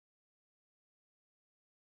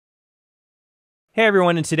Hey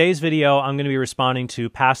everyone, in today's video, I'm going to be responding to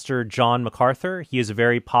Pastor John Macarthur. He is a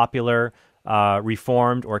very popular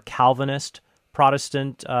Reformed or Calvinist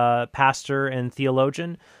Protestant pastor and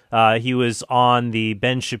theologian. He was on the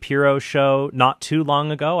Ben Shapiro show not too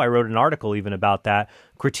long ago. I wrote an article even about that,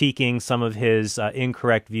 critiquing some of his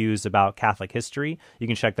incorrect views about Catholic history. You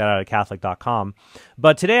can check that out at Catholic.com.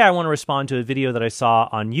 But today I want to respond to a video that I saw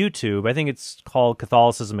on YouTube. I think it's called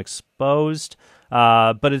Catholicism Exposed.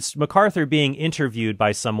 But it's Macarthur being interviewed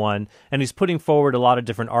by someone, and he's putting forward a lot of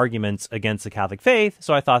different arguments against the Catholic faith,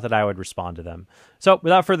 so I thought that I would respond to them. So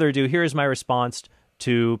without further ado, here is my response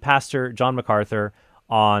to Pastor John Macarthur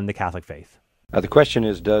on the Catholic faith. The question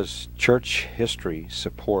is, does church history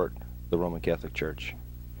support the Roman Catholic Church?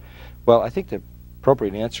 Well, I think the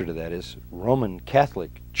appropriate answer to that is Roman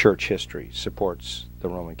Catholic Church history supports the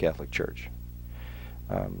Roman Catholic Church.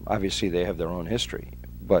 Obviously, they have their own history.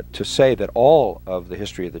 But to say that all of the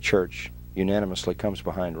history of the Church unanimously comes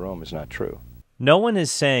behind Rome is not true. No one is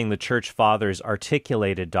saying the Church Fathers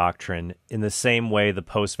articulated doctrine in the same way the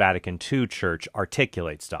post-Vatican II Church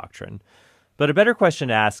articulates doctrine. But a better question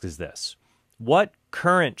to ask is this: what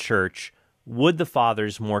current church would the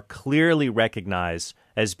Fathers more clearly recognize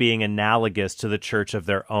as being analogous to the church of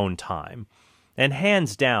their own time? And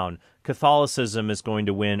hands down, Catholicism is going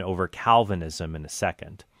to win over Calvinism in a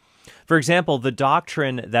second. For example, the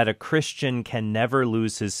doctrine that a Christian can never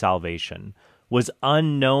lose his salvation was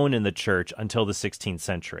unknown in the church until the 16th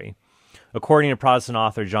century. According to Protestant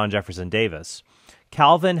author John Jefferson Davis,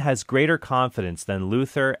 Calvin has greater confidence than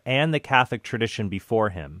Luther and the Catholic tradition before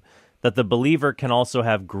him that the believer can also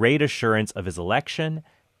have great assurance of his election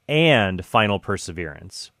and final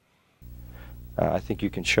perseverance. I think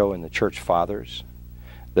you can show in the Church Fathers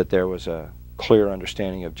that there was a clear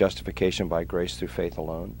understanding of justification by grace through faith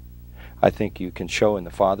alone. I think you can show in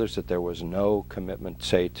the Fathers that there was no commitment,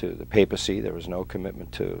 say, to the papacy. There was no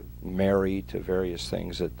commitment to Mary, to various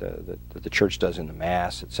things that the Church does in the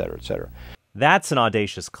Mass, etc., etc. That's an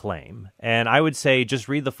audacious claim, and I would say just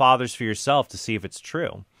read the Fathers for yourself to see if it's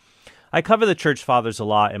true. I cover the Church Fathers a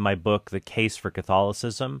lot in my book, The Case for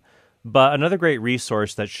Catholicism, but another great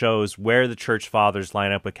resource that shows where the Church Fathers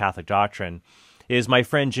line up with Catholic doctrine is my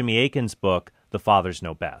friend Jimmy Akin's book, The Fathers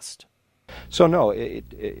Know Best. So no,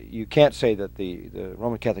 you can't say that the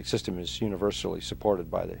Roman Catholic system is universally supported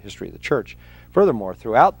by the history of the Church. Furthermore,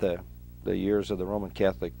 throughout the years of the Roman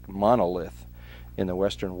Catholic monolith in the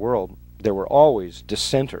Western world, there were always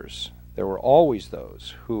dissenters. There were always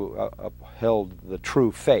those who upheld the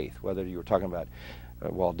true faith, whether you were talking about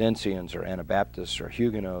Waldensians or Anabaptists or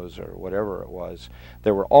Huguenots or whatever it was.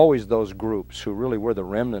 There were always those groups who really were the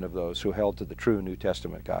remnant of those who held to the true New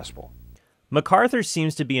Testament gospel. Macarthur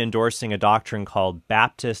seems to be endorsing a doctrine called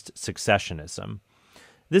Baptist successionism.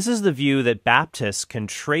 This is the view that Baptists can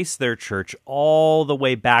trace their church all the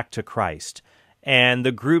way back to Christ, and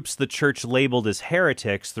the groups the church labeled as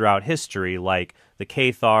heretics throughout history, like the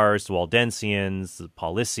Cathars, the Waldensians, the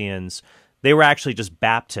Paulicians, they were actually just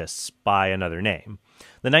Baptists by another name.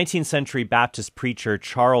 The 19th century Baptist preacher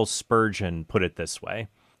Charles Spurgeon put it this way: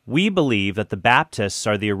 "We believe that the Baptists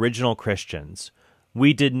are the original Christians.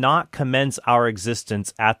 We did not commence our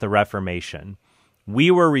existence at the Reformation. We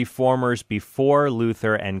were reformers before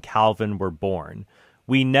Luther and Calvin were born.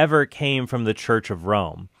 We never came from the Church of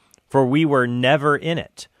Rome, for we were never in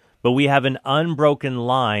it, but we have an unbroken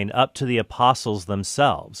line up to the apostles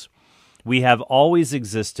themselves. We have always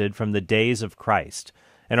existed from the days of Christ,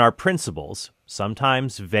 and our principles,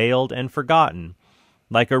 sometimes veiled and forgotten,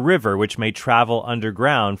 like a river which may travel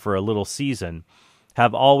underground for a little season,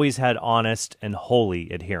 have always had honest and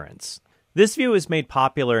holy adherents." This view was made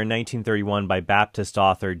popular in 1931 by Baptist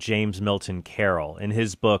author James Milton Carroll in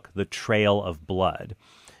his book, The Trail of Blood.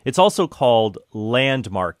 It's also called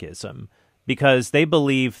landmarkism, because they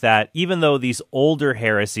believe that even though these older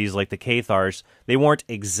heresies like the Cathars, they weren't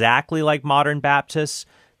exactly like modern Baptists,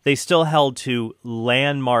 they still held to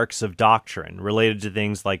landmarks of doctrine related to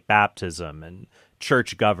things like baptism and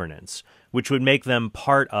church governance, which would make them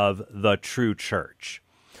part of the true church.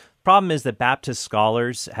 Problem is that Baptist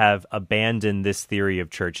scholars have abandoned this theory of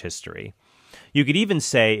church history. You could even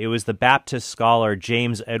say it was the Baptist scholar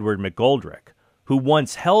James Edward McGoldrick, who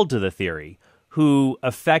once held to the theory, who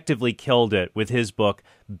effectively killed it with his book,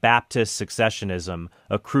 Baptist Successionism,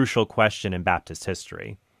 A Crucial Question in Baptist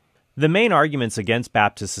History. The main arguments against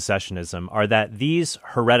Baptist successionism are that these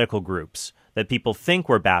heretical groups that people think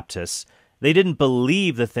were Baptists, they didn't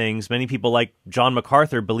believe the things many people like John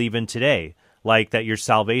Macarthur believe in today, like that your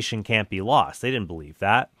salvation can't be lost. They didn't believe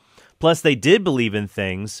that. Plus, they did believe in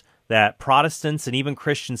things that Protestants and even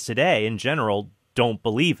Christians today in general don't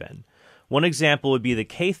believe in. One example would be the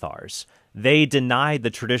Cathars. they denied the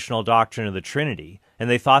traditional doctrine of the Trinity, and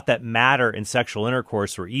they thought that matter and sexual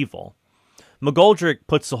intercourse were evil. McGoldrick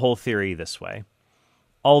puts the whole theory this way.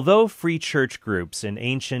 Although free church groups in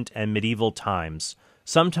ancient and medieval times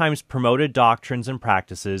sometimes promoted doctrines and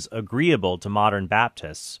practices agreeable to modern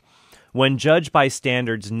Baptists, when judged by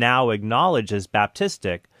standards now acknowledged as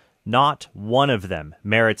Baptistic, not one of them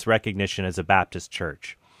merits recognition as a Baptist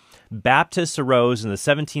church. Baptists arose in the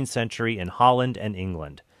 17th century in Holland and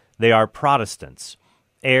England. They are Protestants,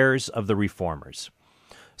 heirs of the Reformers.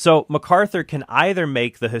 So MacArthur can either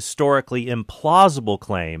make the historically implausible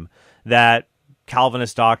claim that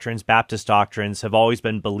Calvinist doctrines, Baptist doctrines have always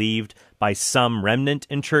been believed by some remnant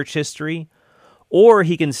in church history, or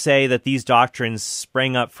he can say that these doctrines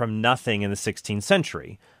sprang up from nothing in the 16th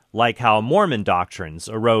century, like how Mormon doctrines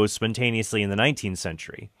arose spontaneously in the 19th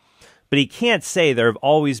century. But he can't say there have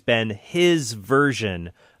always been his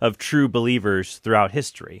version of true believers throughout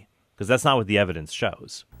history, because that's not what the evidence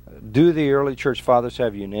shows. Do the early church fathers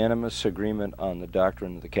have unanimous agreement on the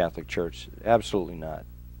doctrine of the Catholic Church? Absolutely not.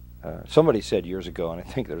 Somebody said years ago, and I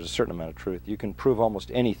think there's a certain amount of truth, you can prove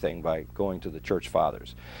almost anything by going to the church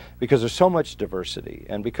fathers, because there's so much diversity,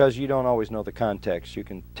 and because you don't always know the context, you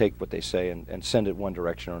can take what they say and send it one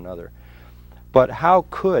direction or another. But how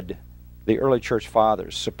could the early church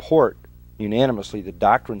fathers support unanimously the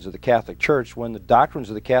doctrines of the Catholic Church when the doctrines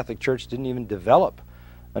of the Catholic Church didn't even develop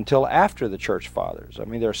until after the church fathers? I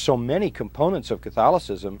mean, there are so many components of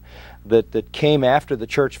Catholicism that came after the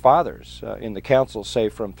church fathers. In the councils, say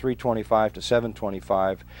from 325 to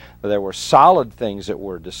 725, there were solid things that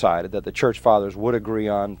were decided that the church fathers would agree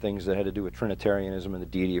on, things that had to do with Trinitarianism and the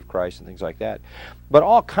deity of Christ and things like that. But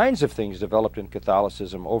all kinds of things developed in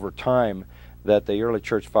Catholicism over time that the early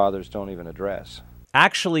church fathers don't even address.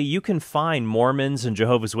 Actually, you can find Mormons and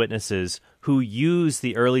Jehovah's Witnesses who use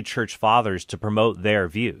the early church fathers to promote their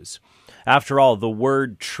views. After all, the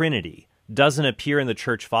word Trinity doesn't appear in the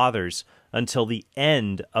church fathers until the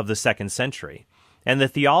end of the 2nd century, and the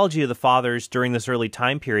theology of the fathers during this early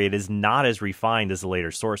time period is not as refined as the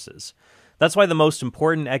later sources. That's why the most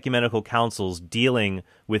important ecumenical councils dealing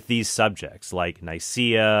with these subjects, like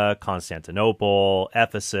Nicaea, Constantinople,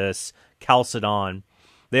 Ephesus, Chalcedon,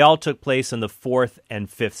 they all took place in the 4th and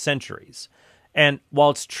 5th centuries. And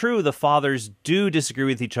while it's true the fathers do disagree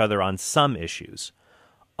with each other on some issues,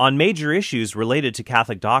 on major issues related to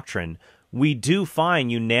Catholic doctrine, we do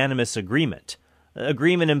find unanimous agreement.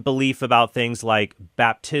 Agreement in belief about things like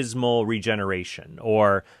baptismal regeneration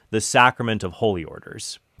or the sacrament of holy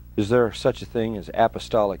orders. Is there such a thing as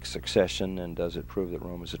apostolic succession, and does it prove that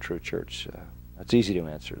Rome is a true church? That's easy to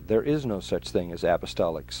answer. There is no such thing as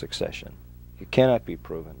apostolic succession. It cannot be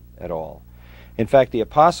proven at all. In fact, the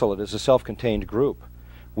apostolate is a self-contained group.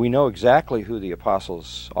 We know exactly who the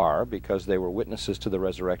apostles are because they were witnesses to the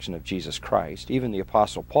resurrection of Jesus Christ. Even the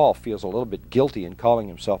Apostle Paul feels a little bit guilty in calling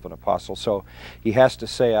himself an apostle, so he has to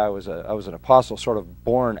say, I was an apostle sort of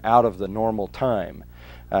born out of the normal time.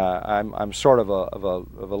 I'm sort of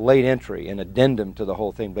a late entry, an addendum to the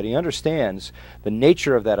whole thing, but he understands the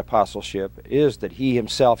nature of that apostleship is that he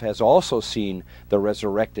himself has also seen the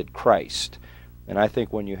resurrected Christ. And I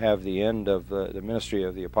think when you have the end of the ministry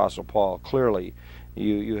of the Apostle Paul, clearly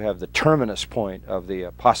you have the terminus point of the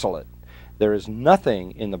apostolate. There is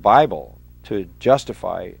nothing in the Bible to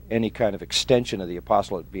justify any kind of extension of the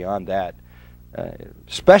apostolate beyond that,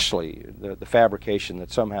 especially the fabrication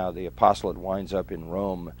that somehow the apostolate winds up in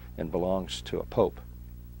Rome and belongs to a pope.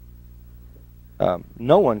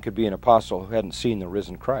 No one could be an apostle who hadn't seen the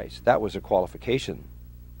risen Christ. That was a qualification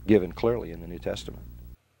given clearly in the New Testament.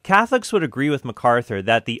 Catholics would agree with MacArthur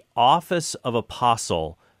that the office of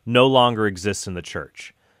apostle no longer exists in the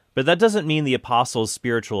church, but that doesn't mean the apostles'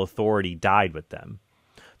 spiritual authority died with them.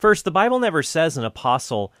 First, the Bible never says an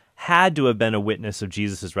apostle had to have been a witness of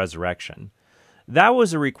Jesus' resurrection. That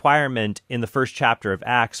was a requirement in the first chapter of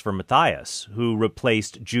Acts for Matthias, who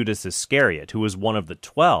replaced Judas Iscariot, who was one of the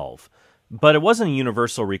 12, but it wasn't a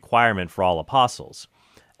universal requirement for all apostles.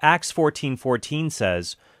 Acts 14:14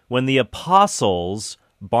 says, when the apostles,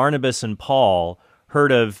 Barnabas and Paul,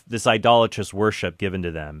 heard of this idolatrous worship given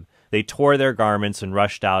to them, they tore their garments and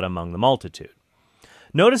rushed out among the multitude.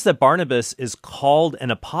 Notice that Barnabas is called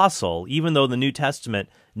an apostle, even though the New Testament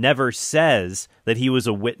never says that he was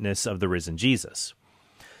a witness of the risen Jesus.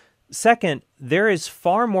 Second, there is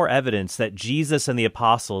far more evidence that Jesus and the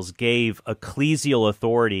apostles gave ecclesial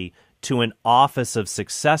authority to an office of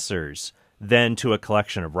successors than to a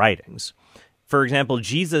collection of writings. For example,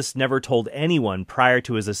 Jesus never told anyone prior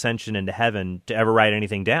to his ascension into heaven to ever write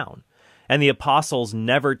anything down, and the apostles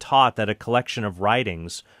never taught that a collection of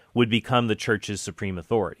writings would become the church's supreme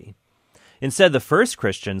authority. Instead, the first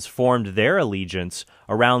Christians formed their allegiance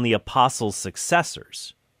around the apostles'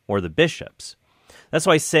 successors, or the bishops. That's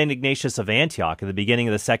why St. Ignatius of Antioch, at the beginning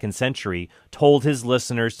of the 2nd century, told his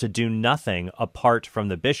listeners to do nothing apart from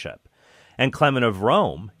the bishop. And Clement of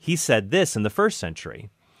Rome, he said this in the 1st century: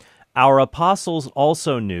 "Our apostles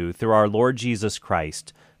also knew through our Lord Jesus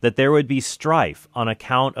Christ that there would be strife on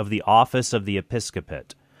account of the office of the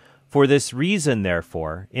episcopate. For this reason,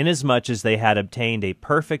 therefore, inasmuch as they had obtained a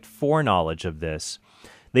perfect foreknowledge of this,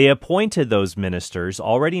 they appointed those ministers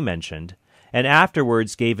already mentioned, and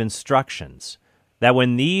afterwards gave instructions, that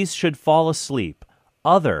when these should fall asleep,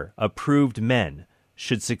 other approved men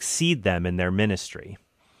should succeed them in their ministry."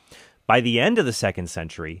 By the end of the 2nd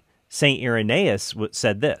century, St. Irenaeus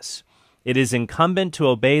said this: "It is incumbent to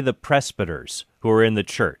obey the presbyters who are in the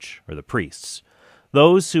church," or the priests,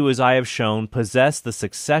 "those who, as I have shown, possess the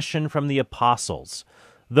succession from the apostles,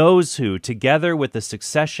 those who, together with the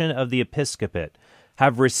succession of the episcopate,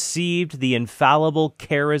 have received the infallible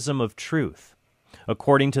charism of truth,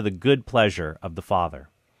 according to the good pleasure of the Father."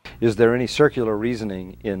 Is there any circular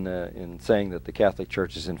reasoning in saying that the Catholic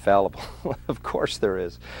Church is infallible? Of course there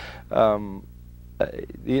is.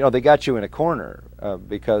 They got you in a corner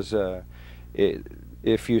because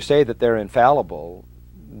if you say that they're infallible,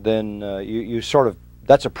 then you sort of,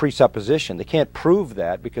 that's a presupposition. They can't prove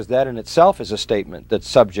that, because that in itself is a statement that's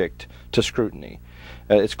subject to scrutiny.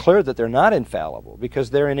 It's clear that they're not infallible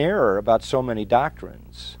because they're in error about so many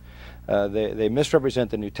doctrines. They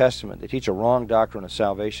misrepresent the New Testament. They teach a wrong doctrine of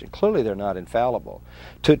salvation. Clearly they're not infallible.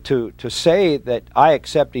 To say that I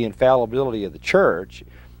accept the infallibility of the Church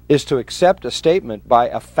is to accept a statement by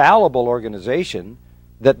a fallible organization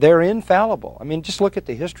that they're infallible. I mean, just look at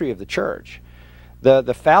the history of the Church.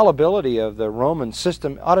 The fallibility of the Roman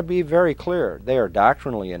system ought to be very clear. They are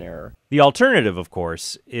doctrinally in error. The alternative, of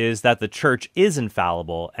course, is that the Church is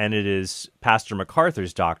infallible, and it is Pastor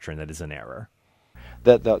MacArthur's doctrine that is in error.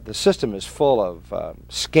 The system is full of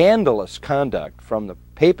scandalous conduct from the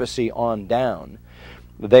papacy on down.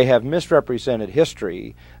 They have misrepresented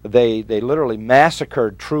history. They literally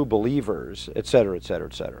massacred true believers, etc., etc.,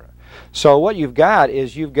 etc. So what you've got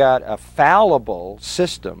is you've got a fallible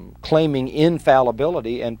system claiming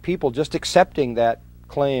infallibility, and people just accepting that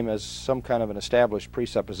claim as some kind of an established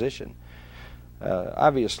presupposition.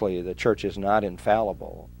 Obviously, the Church is not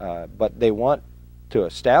infallible, but they want to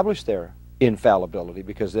establish their infallibility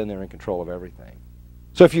because then they're in control of everything.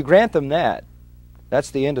 So if you grant them that, that's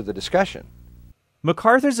the end of the discussion.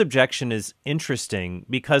 MacArthur's objection is interesting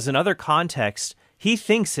because in other contexts, he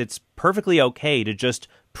thinks it's perfectly okay to just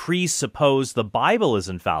presuppose the Bible is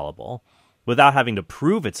infallible without having to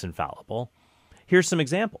prove it's infallible. Here's some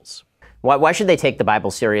examples. Why should they take the Bible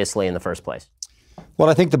seriously in the first place? Well,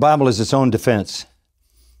 I think the Bible is its own defense.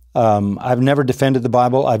 I've never defended the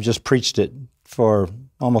Bible. I've just preached it for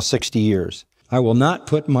almost 60 years. I will not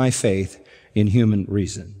put my faith in human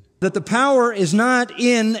reason. That the power is not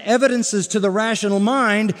in evidences to the rational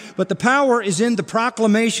mind, but the power is in the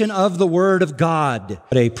proclamation of the Word of God.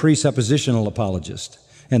 A presuppositional apologist.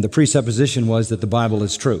 And the presupposition was that the Bible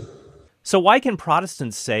is true. So why can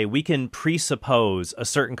Protestants say we can presuppose a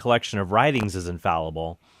certain collection of writings is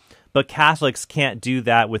infallible, but Catholics can't do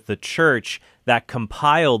that with the Church that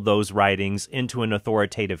compiled those writings into an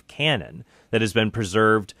authoritative canon that has been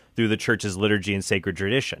preserved through the Church's liturgy and sacred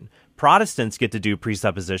tradition? Protestants get to do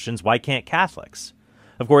presuppositions. Why can't Catholics?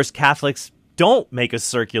 Of course, Catholics don't make a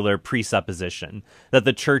circular presupposition that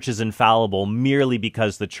the Church is infallible merely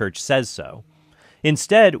because the Church says so.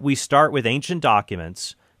 Instead, we start with ancient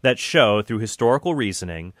documents that show, through historical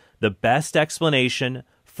reasoning, the best explanation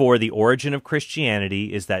for the origin of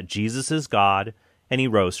Christianity is that Jesus is God and he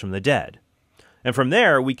rose from the dead. And from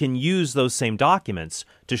there, we can use those same documents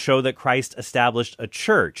to show that Christ established a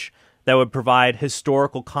church that would provide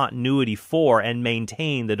historical continuity for and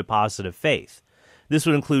maintain the deposit of faith. This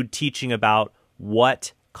would include teaching about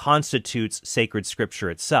what constitutes sacred scripture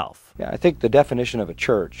itself. Yeah, I think the definition of a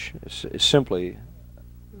church is simply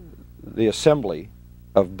the assembly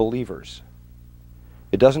of believers.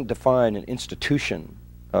 It doesn't define an institution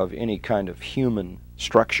of any kind of human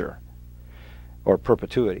structure or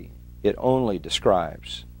perpetuity. It only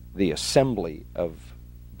describes the assembly of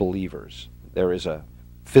believers. There is a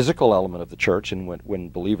physical element of the church, and when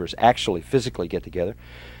believers actually physically get together,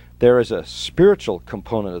 there is a spiritual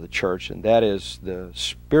component of the church, and that is the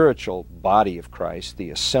spiritual body of Christ, the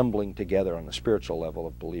assembling together on the spiritual level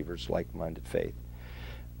of believers, like-minded faith.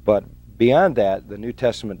 But beyond that, the New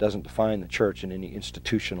Testament doesn't define the church in any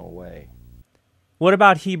institutional way. What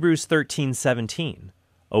about Hebrews 13:17?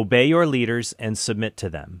 Obey your leaders and submit to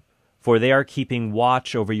them, for they are keeping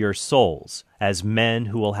watch over your souls as men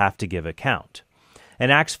who will have to give account.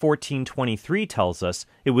 And Acts 14:23 tells us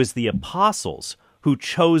it was the apostles who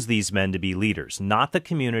chose these men to be leaders, not the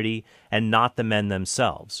community and not the men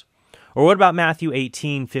themselves. Or what about Matthew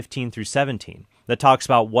 18:15 through 17, that talks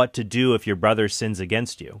about what to do if your brother sins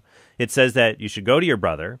against you? It says that you should go to your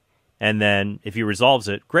brother, and then if he resolves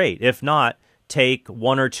it, great. If not, take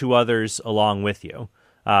one or two others along with you.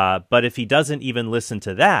 But if he doesn't even listen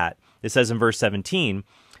to that, it says in verse 17,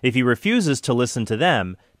 if he refuses to listen to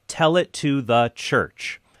them, tell it to the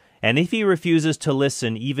church. And if he refuses to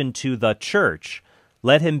listen even to the church,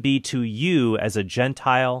 let him be to you as a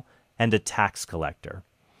Gentile and a tax collector.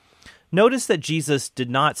 Notice that Jesus did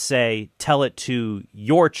not say, tell it to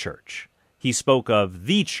your church. He spoke of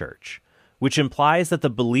the church, which implies that the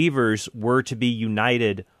believers were to be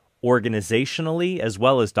united organizationally as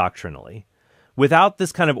well as doctrinally. Without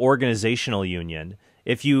this kind of organizational union,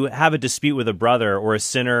 if you have a dispute with a brother or a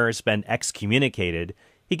sinner has been excommunicated,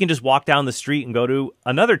 he can just walk down the street and go to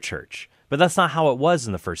another church. But that's not how it was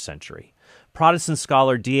in the first century. Protestant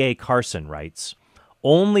scholar D.A. Carson writes,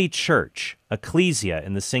 only church, ecclesia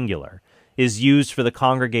in the singular, is used for the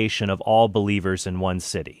congregation of all believers in one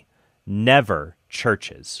city, never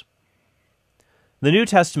churches. The New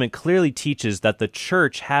Testament clearly teaches that the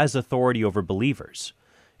church has authority over believers.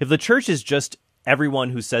 If the church is just everyone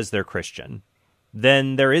who says they're Christian,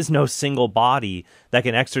 then there is no single body that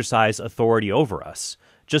can exercise authority over us,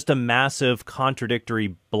 just a massive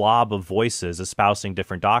contradictory blob of voices espousing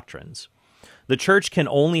different doctrines. The church can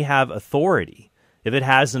only have authority if it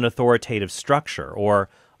has an authoritative structure or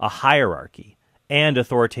a hierarchy and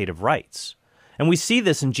authoritative rights. And we see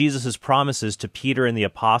this in Jesus' promises to Peter and the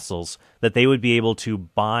apostles that they would be able to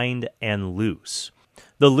bind and loose.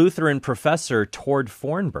 The Lutheran professor Tord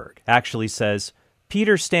Fornberg actually says,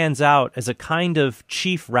 Peter stands out as a kind of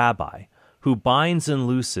chief rabbi who binds and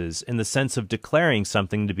looses in the sense of declaring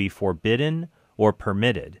something to be forbidden or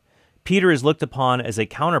permitted. Peter is looked upon as a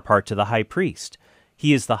counterpart to the high priest.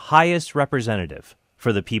 He is the highest representative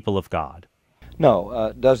for the people of God.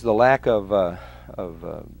 No, does the lack of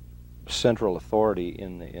central authority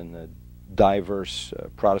in the diverse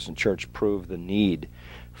Protestant church prove the need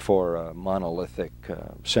for a monolithic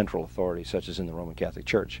central authority such as in the Roman Catholic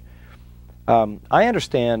Church? I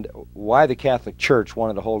understand why the Catholic Church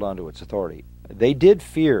wanted to hold on to its authority. They did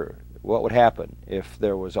fear what would happen if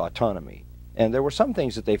there was autonomy, and there were some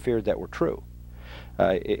things that they feared that were true.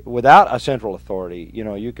 Without a central authority,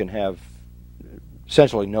 you can have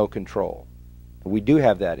essentially no control. We do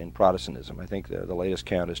have that in Protestantism. I think the latest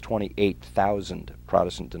count is 28,000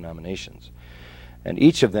 Protestant denominations. And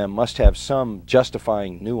each of them must have some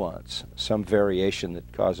justifying nuance, some variation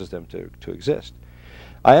that causes them to exist.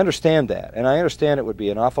 I understand that, and I understand it would be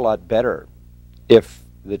an awful lot better if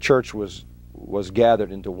the church was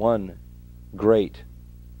gathered into one great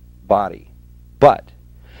body. But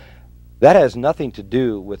that has nothing to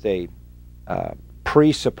do with a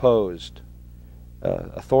presupposed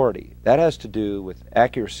authority. That has to do with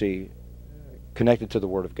accuracy connected to the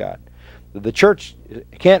Word of God. The church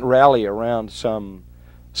can't rally around some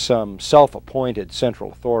self-appointed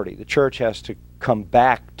central authority. The church has to come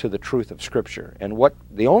back to the truth of Scripture. And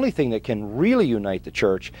the only thing that can really unite the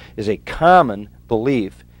church is a common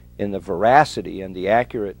belief in the veracity and the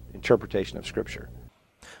accurate interpretation of Scripture.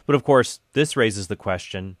 But of course, this raises the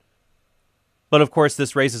question,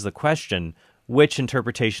 which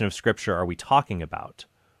interpretation of Scripture are we talking about?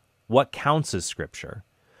 What counts as Scripture?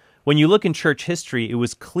 When you look in church history, it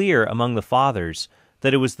was clear among the fathers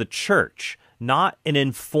that it was the church, not an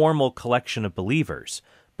informal collection of believers,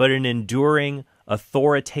 but an enduring,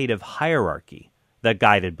 authoritative hierarchy that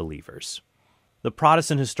guided believers. The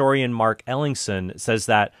Protestant historian Mark Ellingson says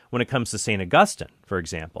that when it comes to St. Augustine, for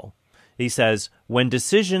example, he says, when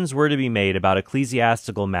decisions were to be made about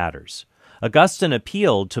ecclesiastical matters, Augustine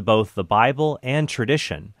appealed to both the Bible and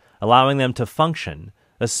tradition, allowing them to function,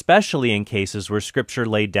 especially in cases where Scripture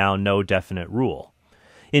laid down no definite rule.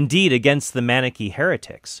 Indeed, against the Manichae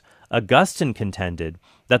heretics, Augustine contended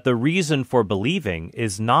that the reason for believing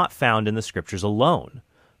is not found in the Scriptures alone,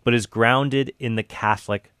 but is grounded in the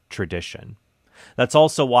Catholic tradition. That's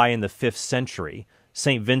also why in the 5th century,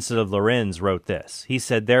 St. Vincent of Lerins wrote this. He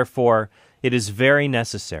said, therefore, it is very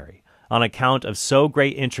necessary, on account of so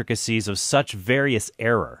great intricacies of such various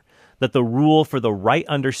error, that the rule for the right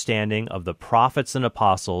understanding of the prophets and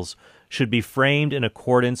apostles should be framed in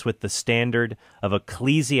accordance with the standard of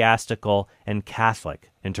ecclesiastical and Catholic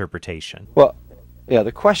interpretation. Well, yeah,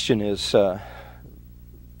 the question is,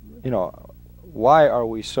 why are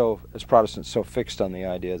we as Protestants, so fixed on the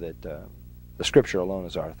idea that the Scripture alone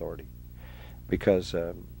is our authority? Because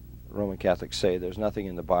Roman Catholics say there's nothing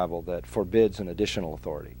in the Bible that forbids an additional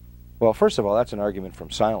authority. Well, first of all, that's an argument from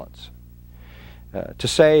silence. To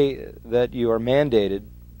say that you are mandated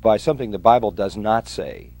by something the Bible does not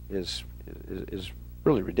say is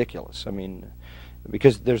really ridiculous. I mean,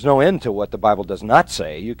 because there's no end to what the Bible does not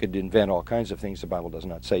say. You could invent all kinds of things the Bible does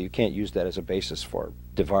not say. You can't use that as a basis for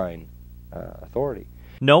divine authority.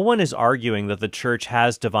 No one is arguing that the church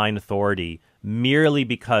has divine authority merely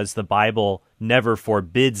because the Bible never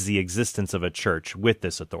forbids the existence of a church with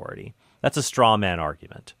this authority. That's a straw man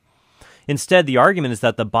argument. Instead, the argument is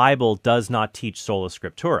that the Bible does not teach sola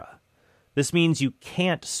scriptura. This means you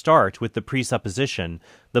can't start with the presupposition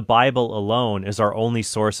the Bible alone is our only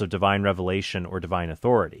source of divine revelation or divine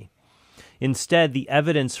authority. Instead, the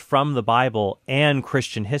evidence from the Bible and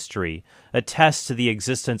Christian history attests to the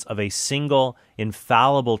existence of a single,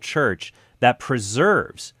 infallible church that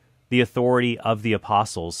preserves the authority of the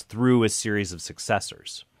apostles through a series of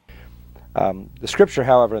successors. The Scripture,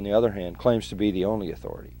 however, on the other hand, claims to be the only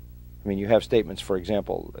authority. I mean, you have statements, for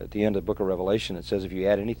example, at the end of the book of Revelation, it says if you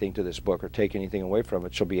add anything to this book or take anything away from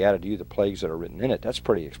it, shall be added to you the plagues that are written in it. That's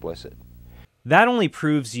pretty explicit. That only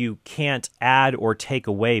proves you can't add or take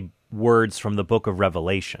away words from the book of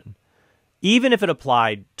Revelation. Even if it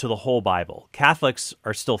applied to the whole Bible, Catholics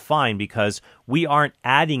are still fine because we aren't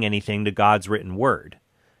adding anything to God's written word.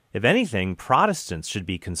 If anything, Protestants should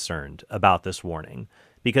be concerned about this warning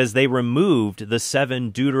because they removed the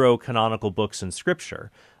 7 deuterocanonical books in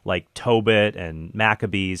Scripture, like Tobit and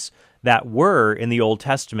Maccabees, that were in the Old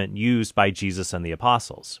Testament used by Jesus and the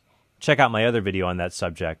apostles. Check out my other video on that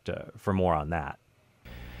subject for more on that.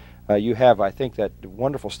 You have, I think, that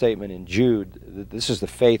wonderful statement in Jude that this is the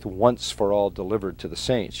faith once for all delivered to the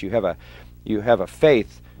saints. You have a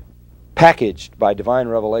faith packaged by divine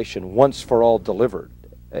revelation once for all delivered.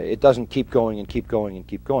 It doesn't keep going and keep going and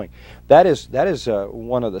keep going. That is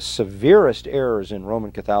one of the severest errors in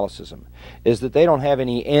Roman Catholicism, is that they don't have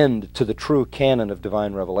any end to the true canon of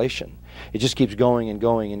divine revelation. It just keeps going and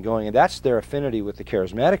going and going, and that's their affinity with the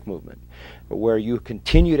charismatic movement, where you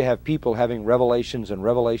continue to have people having revelations and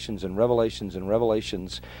revelations and revelations and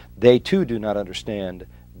revelations. They too do not understand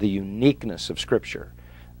the uniqueness of Scripture,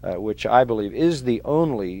 which I believe is the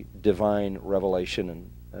only divine revelation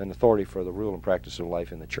and authority for the rule and practice of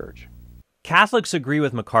life in the church. Catholics agree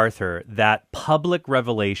with MacArthur that public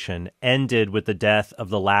revelation ended with the death of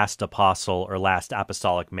the last apostle or last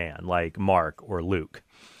apostolic man, like Mark or Luke.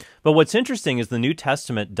 But what's interesting is the New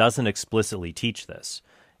Testament doesn't explicitly teach this.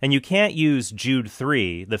 And you can't use Jude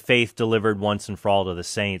 3, the faith delivered once and for all to the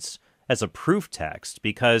saints, as a proof text,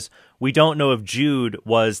 because we don't know if Jude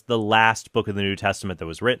was the last book of the New Testament that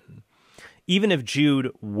was written. Even if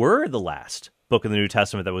Jude were the last book of the New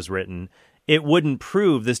Testament that was written, it wouldn't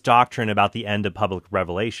prove this doctrine about the end of public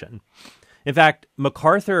revelation. In fact,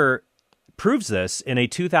 MacArthur proves this in a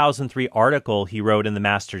 2003 article he wrote in the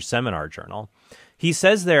Master's Seminar Journal. He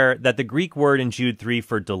says there that the Greek word in Jude 3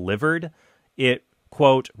 for delivered, it,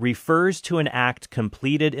 quote, refers to an act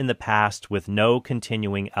completed in the past with no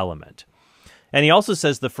continuing element. And he also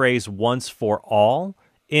says the phrase once for all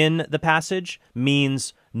in the passage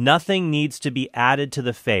means nothing needs to be added to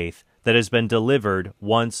the faith that has been delivered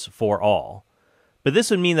once for all. But this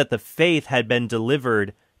would mean that the faith had been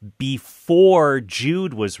delivered before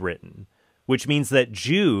Jude was written, which means that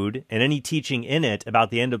Jude and any teaching in it about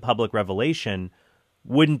the end of public revelation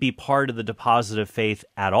wouldn't be part of the deposit of faith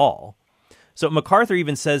at all. So MacArthur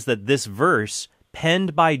even says that this verse,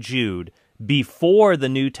 penned by Jude before the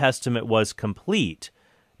New Testament was complete,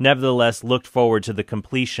 nevertheless looked forward to the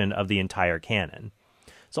completion of the entire canon.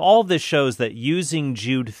 So all of this shows that using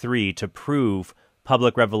Jude 3 to prove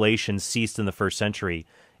public revelation ceased in the first century,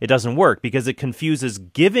 it doesn't work because it confuses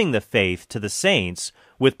giving the faith to the saints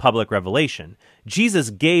with public revelation.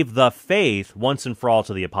 Jesus gave the faith once and for all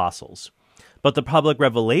to the apostles. But the public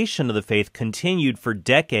revelation of the faith continued for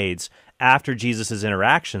decades after Jesus'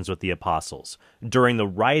 interactions with the apostles during the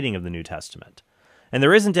writing of the New Testament. And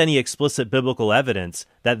there isn't any explicit biblical evidence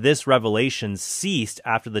that this revelation ceased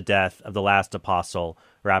after the death of the last apostle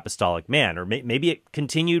or apostolic man, or maybe it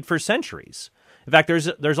continued for centuries. In fact,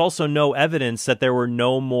 there's also no evidence that there were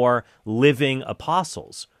no more living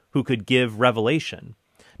apostles who could give revelation.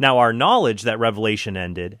 Now, our knowledge that revelation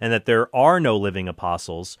ended and that there are no living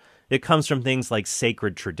apostles, it comes from things like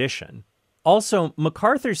sacred tradition. Also,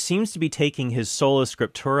 MacArthur seems to be taking his sola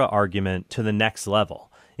scriptura argument to the next level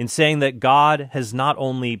in saying that God has not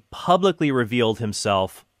only publicly revealed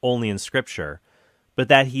himself only in Scripture, but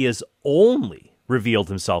that he has only revealed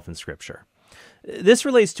himself in Scripture. This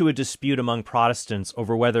relates to a dispute among Protestants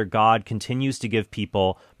over whether God continues to give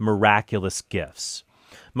people miraculous gifts.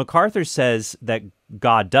 MacArthur says that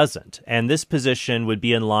God doesn't, and this position would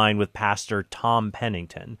be in line with Pastor Tom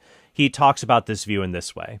Pennington. He talks about this view in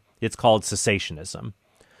this way. It's called cessationism.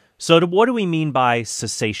 So what do we mean by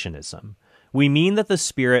cessationism? We mean that the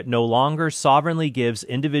Spirit no longer sovereignly gives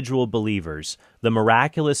individual believers the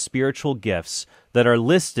miraculous spiritual gifts that are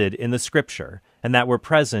listed in the Scripture and that were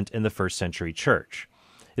present in the first century church.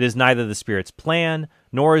 It is neither the Spirit's plan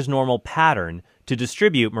nor his normal pattern to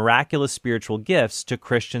distribute miraculous spiritual gifts to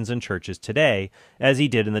Christians and churches today, as he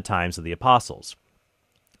did in the times of the apostles.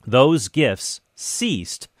 Those gifts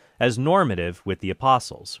ceased as normative with the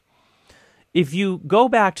apostles. If you go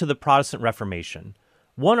back to the Protestant Reformation,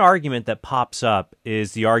 one argument that pops up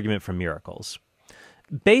is the argument for miracles.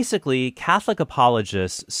 Basically, Catholic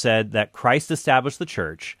apologists said that Christ established the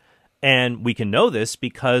church, and we can know this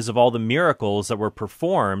because of all the miracles that were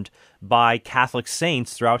performed by Catholic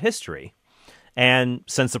saints throughout history. And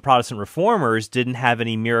since the Protestant reformers didn't have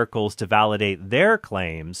any miracles to validate their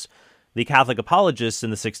claims, the Catholic apologists in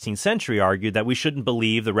the 16th century argued that we shouldn't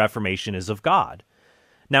believe the Reformation is of God.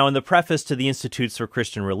 Now, in the preface to the Institutes for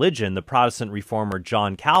Christian Religion, the Protestant reformer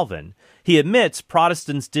John Calvin, he admits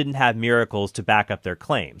Protestants didn't have miracles to back up their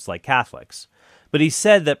claims, like Catholics. But he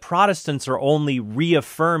said that Protestants are only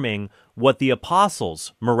reaffirming what the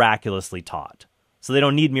apostles miraculously taught, so they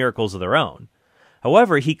don't need miracles of their own.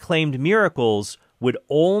 However, he claimed miracles would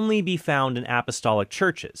only be found in apostolic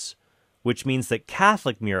churches, which means that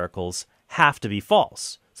Catholic miracles have to be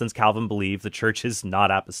false, since Calvin believed the church is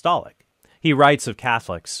not apostolic. He writes of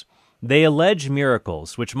Catholics, "They allege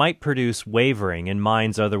miracles which might produce wavering in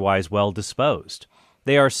minds otherwise well disposed.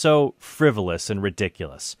 They are so frivolous and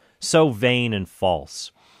ridiculous, so vain and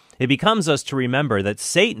false. It becomes us to remember that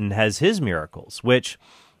Satan has his miracles, which,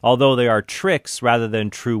 although they are tricks rather than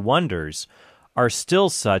true wonders, are still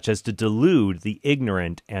such as to delude the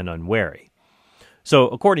ignorant and unwary." So,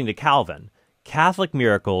 according to Calvin, Catholic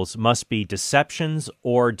miracles must be deceptions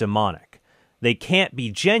or demonic. They can't be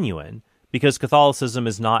genuine because Catholicism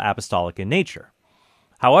is not apostolic in nature.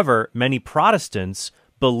 However, many Protestants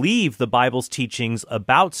believe the Bible's teachings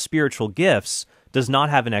about spiritual gifts does not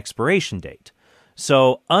have an expiration date.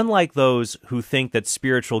 So, unlike those who think that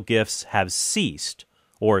spiritual gifts have ceased,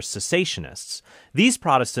 or cessationists, these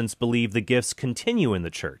Protestants believe the gifts continue in the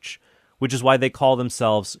church, which is why they call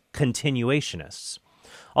themselves continuationists.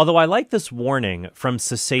 Although I like this warning from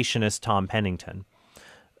cessationist Tom Pennington.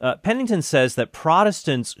 Pennington says that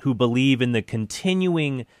Protestants who believe in the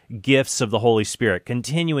continuing gifts of the Holy Spirit,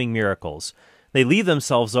 continuing miracles, they leave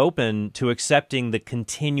themselves open to accepting the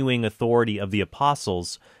continuing authority of the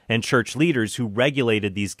apostles and church leaders who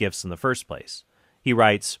regulated these gifts in the first place. He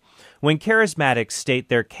writes, "When charismatics state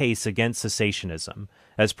their case against cessationism,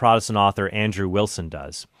 as Protestant author Andrew Wilson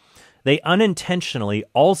does, they unintentionally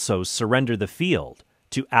also surrender the field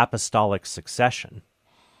to apostolic succession."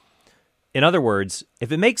 In other words, if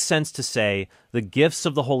it makes sense to say the gifts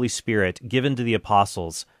of the Holy Spirit given to the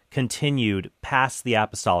apostles continued past the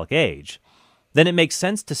apostolic age, then it makes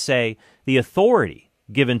sense to say the authority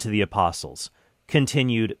given to the apostles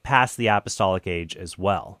continued past the apostolic age as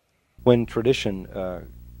well. When tradition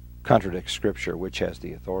contradicts Scripture, which has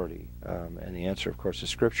the authority? And the answer, of course, is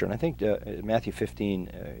Scripture. And I think Matthew 15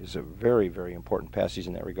 is a very, very important passage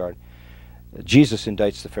in that regard. Jesus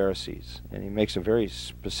indicts the Pharisees, and he makes a very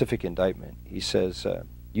specific indictment. He says,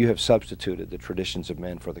 you have substituted the traditions of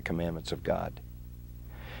men for the commandments of God.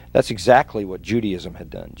 That's exactly what Judaism had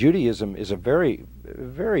done. Judaism is a very,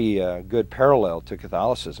 very good parallel to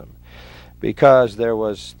Catholicism, because there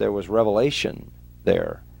was revelation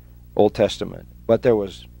there, Old Testament, but there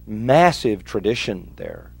was massive tradition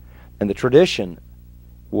there. And the tradition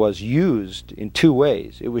was used in two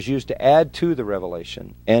ways. It was used to add to the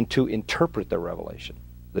revelation and to interpret the revelation.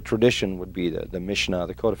 The tradition would be the Mishnah,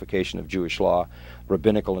 the codification of Jewish law,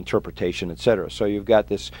 rabbinical interpretation, etc. So you've got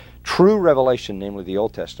this true revelation, namely the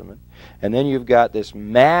Old Testament, and then you've got this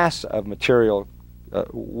mass of material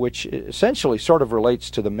which essentially sort of relates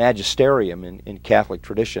to the magisterium in Catholic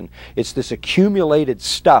tradition. It's this accumulated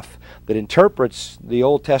stuff that interprets the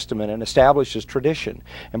Old Testament and establishes tradition.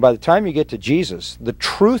 And by the time you get to Jesus, the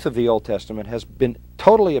truth of the Old Testament has been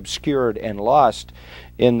totally obscured and lost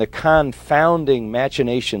in the confounding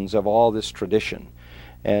machinations of all this tradition.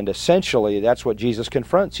 And essentially, that's what Jesus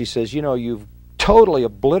confronts. He says, you know, you've totally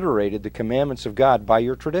obliterated the commandments of God by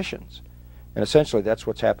your traditions. And essentially, that's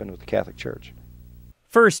what's happened with the Catholic Church.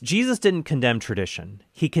 First, Jesus didn't condemn tradition.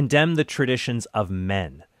 He condemned the traditions of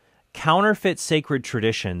men. Counterfeit sacred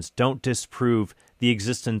traditions don't disprove the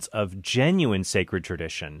existence of genuine sacred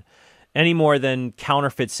tradition, any more than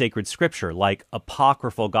counterfeit sacred scripture like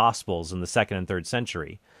apocryphal gospels in the 2nd and 3rd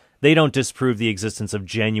century. They don't disprove the existence of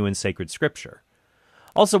genuine sacred scripture.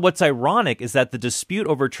 Also, what's ironic is that the dispute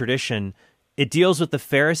over tradition, it deals with the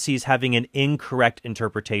Pharisees having an incorrect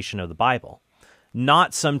interpretation of the Bible,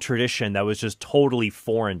 not some tradition that was just totally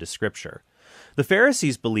foreign to Scripture. The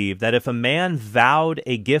Pharisees believed that if a man vowed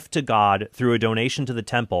a gift to God through a donation to the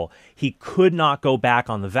temple, he could not go back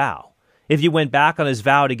on the vow. If he went back on his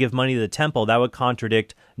vow to give money to the temple, that would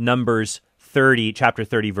contradict Numbers 30, chapter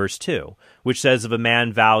 30, verse 2, which says if a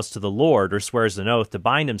man vows to the Lord or swears an oath to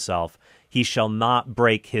bind himself, he shall not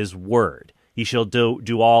break his word. He shall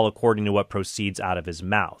do all according to what proceeds out of his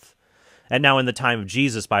mouth. And now in the time of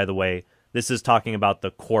Jesus, by the way, this is talking about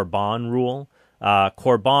the Korban rule.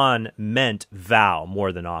 Korban meant vow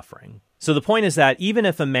more than offering. So the point is that even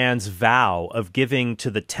if a man's vow of giving to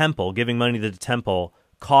the temple, giving money to the temple,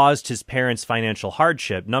 caused his parents financial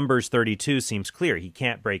hardship, Numbers 32 seems clear. He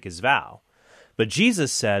can't break his vow. But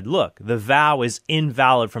Jesus said, look, the vow is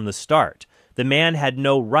invalid from the start. The man had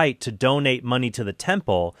no right to donate money to the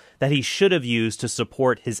temple that he should have used to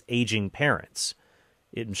support his aging parents.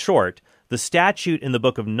 In short, the statute in the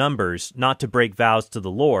book of Numbers not to break vows to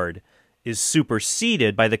the Lord is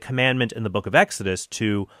superseded by the commandment in the book of Exodus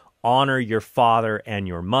to honor your father and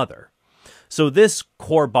your mother. So this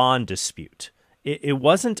Korban dispute, it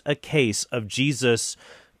wasn't a case of Jesus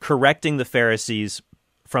correcting the Pharisees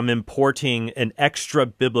from importing an extra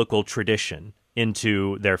biblical tradition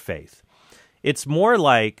into their faith. It's more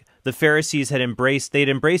like the Pharisees had embraced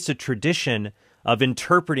a tradition of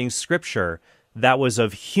interpreting Scripture that was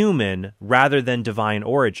of human rather than divine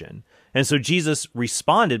origin. And so Jesus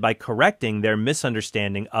responded by correcting their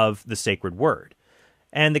misunderstanding of the sacred word.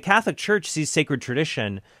 And the Catholic Church sees sacred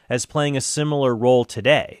tradition as playing a similar role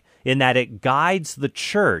today, in that it guides the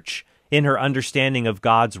Church in her understanding of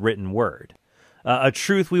God's written word. A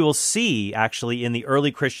truth we will see, actually, in the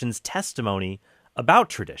early Christians' testimony about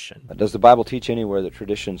tradition. Does the Bible teach anywhere that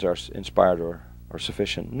traditions are inspired or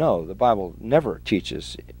sufficient? No, the Bible never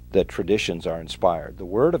teaches that traditions are inspired. The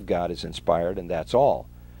Word of God is inspired, and that's all.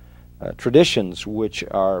 Traditions, which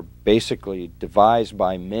are basically devised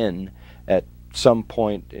by men at some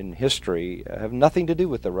point in history, have nothing to do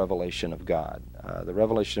with the revelation of God. The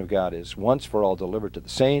revelation of God is once for all delivered to the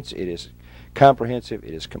saints. It is comprehensive,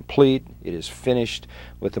 it is complete, it is finished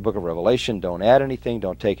with the book of Revelation. Don't add anything,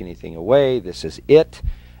 don't take anything away. This is it.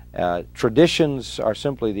 Traditions are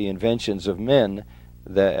simply the inventions of men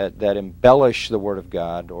that embellish the Word of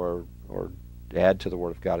God or add to the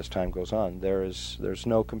Word of God as time goes on. There's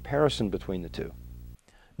no comparison between the two.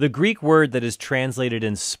 The Greek word that is translated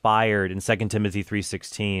inspired in 2 Timothy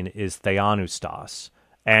 3:16 is theopneustos,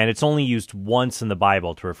 and it's only used once in the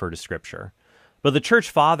Bible to refer to Scripture. But the Church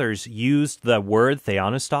Fathers used the word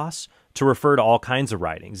theopneustos to refer to all kinds of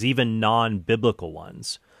writings, even non-biblical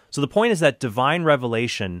ones. So the point is that divine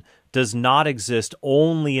revelation does not exist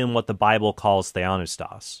only in what the Bible calls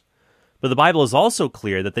theopneustos. But the Bible is also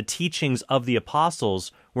clear that the teachings of the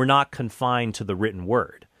apostles were not confined to the written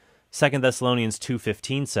word. 2 Thessalonians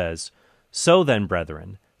 2:15 says, "So then,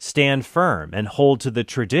 brethren, stand firm and hold to the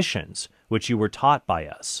traditions which you were taught by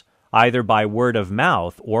us, either by word of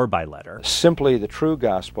mouth or by letter." Simply the true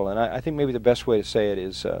gospel, and I think maybe the best way to say it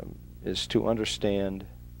is to understand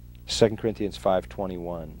 2 Corinthians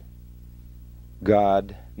 5:21.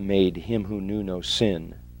 God made him who knew no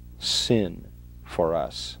sin, sin for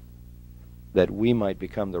us, that we might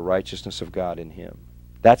become the righteousness of God in him.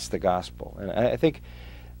 That's the gospel. And I think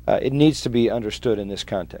it needs to be understood in this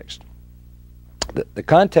context. The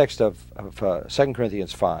context of 2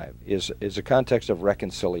 Corinthians 5 is a context of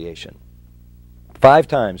reconciliation. 5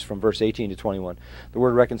 times from verse 18 to 21, the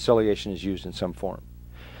word reconciliation is used in some form.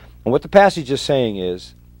 And what the passage is saying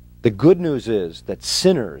is, the good news is that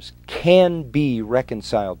sinners can be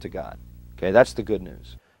reconciled to God. Okay, that's the good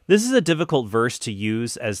news. This is a difficult verse to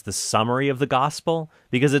use as the summary of the gospel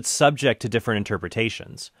because it's subject to different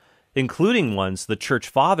interpretations, including ones the Church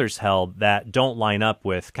Fathers held that don't line up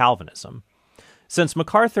with Calvinism. Since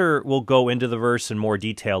Macarthur will go into the verse in more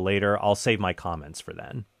detail later, I'll save my comments for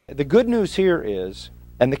then. The good news here is,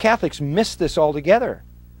 and the Catholics miss this altogether,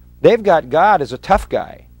 they've got God as a tough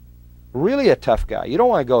guy, really a tough guy. You don't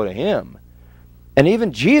want to go to him. And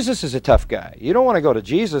even Jesus is a tough guy. You don't want to go to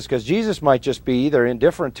Jesus because Jesus might just be either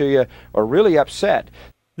indifferent to you or really upset.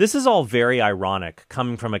 This is all very ironic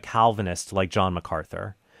coming from a Calvinist like John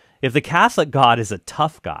Macarthur. If the Catholic God is a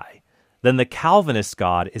tough guy, then the Calvinist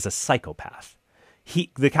God is a psychopath.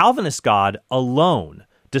 The Calvinist God alone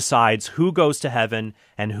decides who goes to heaven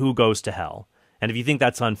and who goes to hell. And if you think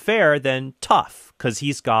that's unfair, then tough, because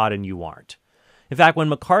he's God and you aren't. In fact, when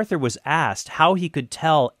Macarthur was asked how he could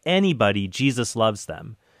tell anybody Jesus loves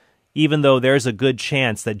them, even though there's a good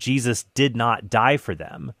chance that Jesus did not die for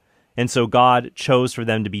them, and so God chose for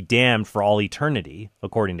them to be damned for all eternity,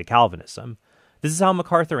 according to Calvinism. This is how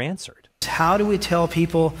MacArthur answered. How do we tell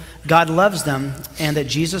people God loves them and that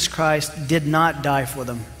Jesus Christ did not die for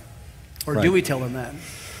them? Or do we tell them that?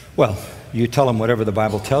 Well, you tell them whatever the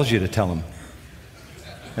Bible tells you to tell them.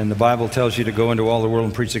 And the Bible tells you to go into all the world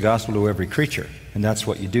and preach the gospel to every creature. And that's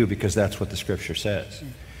what you do, because that's what the Scripture says.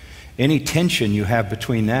 Any tension you have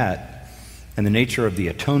between that and the nature of the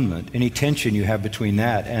atonement, any tension you have between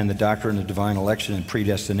that and the doctrine of divine election and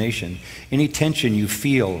predestination, any tension you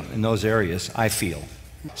feel in those areas, I feel.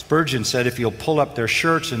 Spurgeon said, if you'll pull up their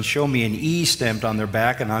shirts and show me an E stamped on their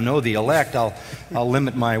back, and I know the elect, I'll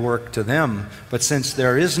limit my work to them. But since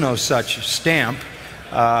there is no such stamp,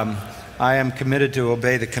 I am committed to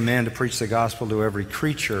obey the command to preach the gospel to every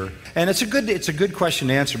creature. And it's a good question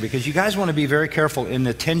to answer, because you guys want to be very careful in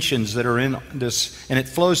the tensions that are in this, and it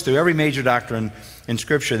flows through every major doctrine in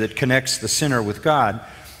Scripture that connects the sinner with God.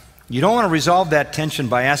 You don't want to resolve that tension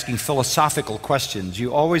by asking philosophical questions.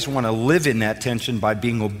 You always want to live in that tension by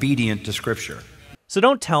being obedient to Scripture. So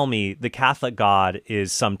don't tell me the Catholic God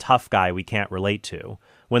is some tough guy we can't relate to,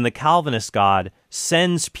 when the Calvinist God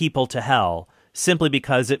sends people to hell simply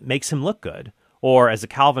because it makes him look good, or as a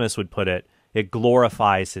Calvinist would put it, it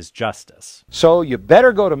glorifies his justice. So you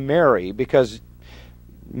better go to Mary, because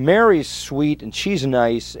Mary's sweet and she's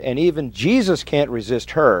nice, and even Jesus can't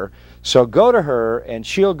resist her. So go to her, and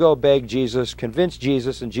she'll go beg Jesus, convince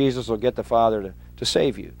Jesus, and Jesus will get the Father to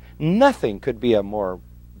save you. Nothing could be a more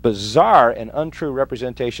bizarre and untrue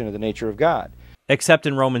representation of the nature of God. Except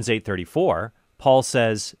in Romans 8:34, Paul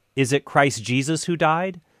says, "Is it Christ Jesus who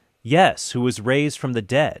died? Yes, who was raised from the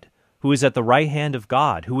dead, who is at the right hand of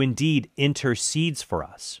God, who indeed intercedes for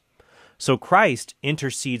us." So Christ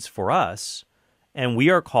intercedes for us, and we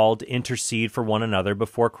are called to intercede for one another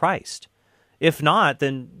before Christ. If not,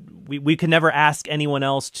 then we could never ask anyone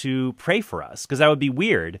else to pray for us, because that would be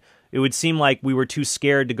weird. It would seem like we were too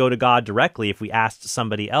scared to go to God directly if we asked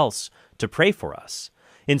somebody else to pray for us.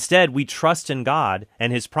 Instead, we trust in God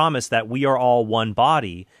and his promise that we are all one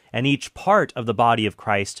body, and each part of the body of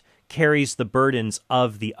Christ carries the burdens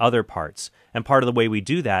of the other parts. And part of the way we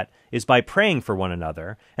do that is by praying for one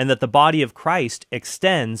another, and that the body of Christ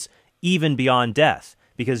extends even beyond death,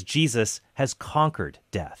 because Jesus has conquered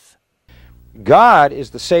death. God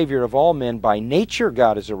is the Savior of all men. By nature,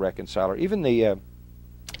 God is a reconciler.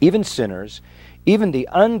 Even sinners, even the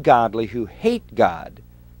ungodly who hate God,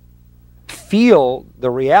 feel the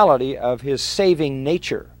reality of his saving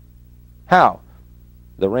nature. How?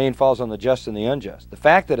 The rain falls on the just and the unjust. The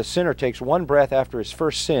fact that a sinner takes one breath after his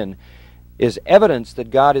first sin is evidence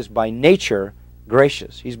that God is by nature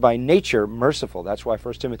gracious. He's by nature merciful. That's why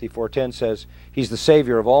 1 Timothy 4:10 says he's the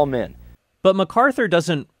Savior of all men. But MacArthur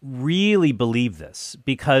doesn't really believe this,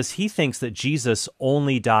 because he thinks that Jesus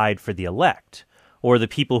only died for the elect, or the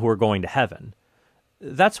people who are going to heaven.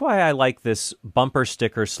 That's why I like this bumper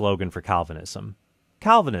sticker slogan for Calvinism.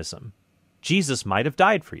 Calvinism, Jesus might have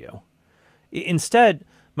died for you. Instead,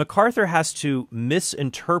 MacArthur has to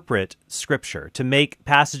misinterpret Scripture to make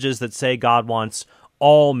passages that say God wants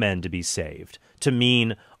all men to be saved to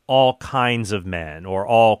mean all kinds of men, or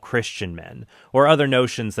all Christian men, or other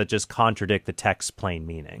notions that just contradict the text's plain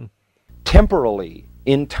meaning. Temporally,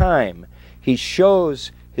 in time, he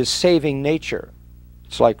shows his saving nature.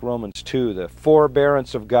 It's like Romans 2, the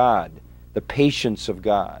forbearance of God, the patience of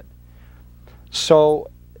God. So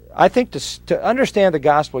I think to understand the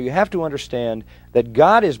gospel, you have to understand that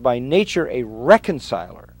God is by nature a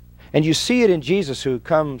reconciler. And you see it in Jesus, who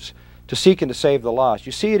comes to seek and to save the lost.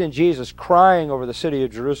 You see it in Jesus crying over the city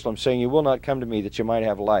of Jerusalem, saying, "You will not come to me that you might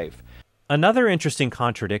have life." Another interesting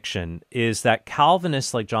contradiction is that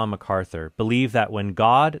Calvinists like John Macarthur believe that when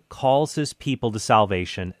God calls his people to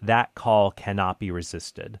salvation, that call cannot be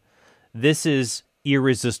resisted. This is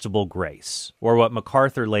irresistible grace, or what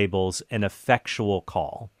Macarthur labels an effectual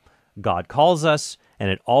call. God calls us, and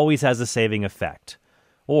it always has a saving effect.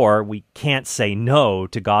 Or we can't say no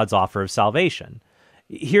to God's offer of salvation.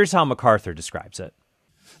 Here's how MacArthur describes it.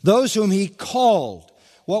 Those whom he called.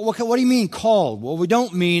 What do you mean called? Well, we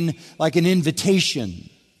don't mean like an invitation.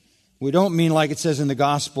 We don't mean like it says in the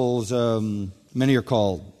Gospels, many are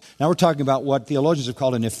called. Now we're talking about what theologians have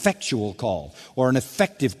called an effectual call, or an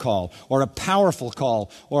effective call, or a powerful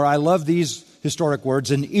call, or I love these historic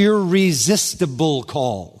words, an irresistible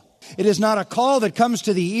call. It is not a call that comes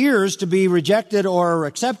to the ears to be rejected or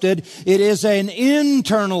accepted. It is an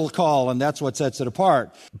internal call, and that's what sets it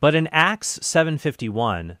apart. But in Acts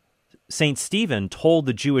 7:51, St. Stephen told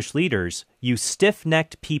the Jewish leaders, "You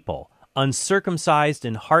stiff-necked people, uncircumcised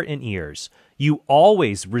in heart and ears, you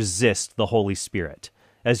always resist the Holy Spirit.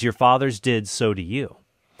 As your fathers did, so do you.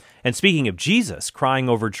 And speaking of Jesus crying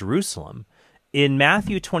over Jerusalem, in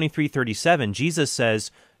Matthew 23:37, Jesus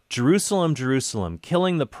says, Jerusalem, Jerusalem,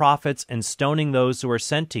 killing the prophets and stoning those who are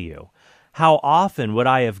sent to you. How often would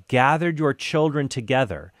I have gathered your children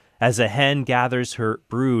together as a hen gathers her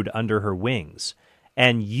brood under her wings,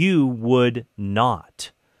 and you would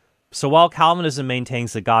not. So while Calvinism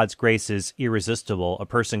maintains that God's grace is irresistible, a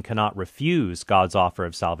person cannot refuse God's offer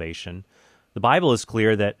of salvation, the Bible is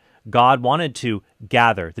clear that God wanted to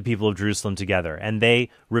gather the people of Jerusalem together, and they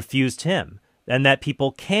refused him, and that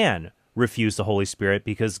people can refuse the Holy Spirit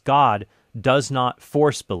because God does not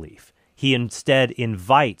force belief. He instead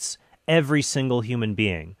invites every single human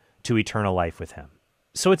being to eternal life with him.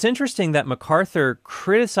 So it's interesting that MacArthur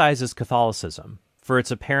criticizes Catholicism for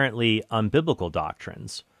its apparently unbiblical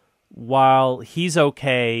doctrines, while he's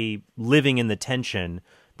okay living in the tension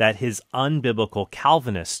that his unbiblical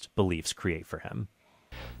Calvinist beliefs create for him.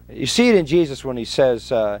 You see it in Jesus when he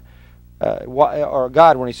says, or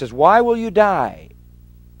God when he says, why will you die?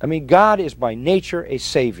 I mean, God is by nature a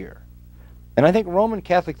Savior. And I think Roman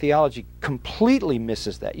Catholic theology completely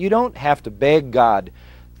misses that. You don't have to beg God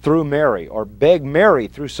through Mary, or beg Mary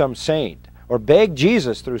through some saint, or beg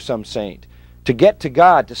Jesus through some saint to get to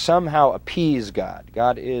God, to somehow appease God.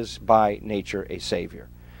 God is by nature a Savior.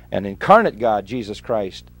 And incarnate God, Jesus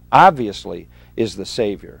Christ, obviously is the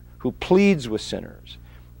Savior who pleads with sinners.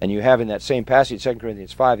 And you have in that same passage, 2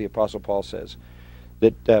 Corinthians 5, the Apostle Paul says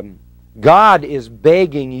that God is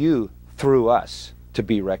begging you through us to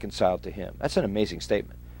be reconciled to him. That's an amazing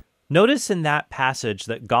statement. Notice in that passage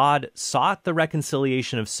that God sought the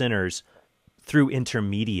reconciliation of sinners through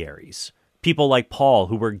intermediaries, people like Paul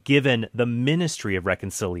who were given the ministry of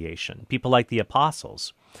reconciliation, people like the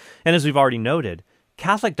apostles. And as we've already noted,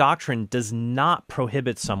 Catholic doctrine does not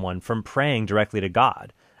prohibit someone from praying directly to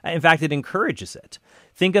God. In fact, it encourages it.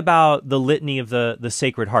 Think about the litany of the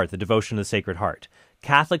Sacred Heart, the devotion of the Sacred Heart.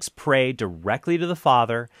 Catholics pray directly to the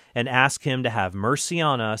Father and ask him to have mercy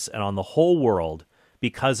on us and on the whole world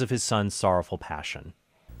because of his Son's sorrowful passion.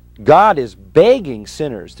 God is begging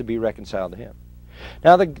sinners to be reconciled to him.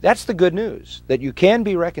 Now, that's the good news, that you can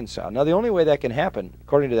be reconciled. Now, the only way that can happen,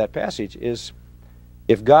 according to that passage, is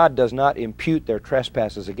if God does not impute their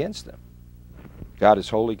trespasses against them. God is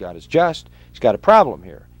holy, God is just. He's got a problem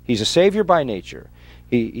here. He's a Savior by nature.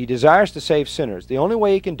 He desires to save sinners. The only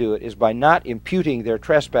way he can do it is by not imputing their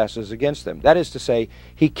trespasses against them. That is to say,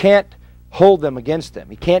 he can't hold them against them.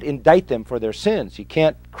 He can't indict them for their sins. He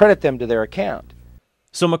can't credit them to their account.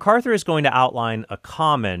 So MacArthur is going to outline a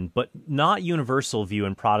common but not universal view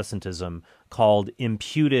in Protestantism called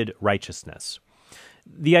imputed righteousness.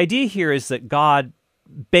 The idea here is that God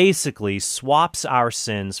basically swaps our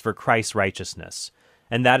sins for Christ's righteousness,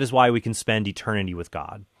 and that is why we can spend eternity with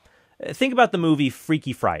God. Think about the movie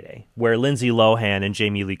Freaky Friday, where Lindsay Lohan and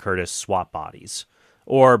Jamie Lee Curtis swap bodies,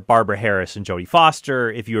 or Barbara Harris and Jodie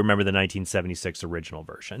Foster, if you remember the 1976 original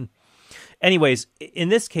version. Anyways, in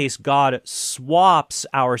this case, God swaps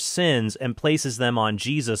our sins and places them on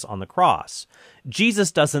Jesus on the cross.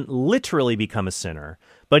 Jesus doesn't literally become a sinner,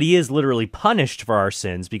 but he is literally punished for our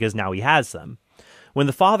sins because now he has them. When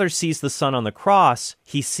the Father sees the Son on the cross,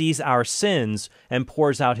 he sees our sins and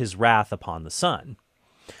pours out his wrath upon the Son.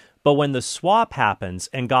 But when the swap happens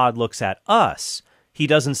and God looks at us, he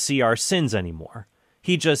doesn't see our sins anymore.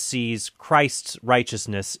 He just sees Christ's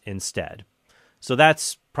righteousness instead. So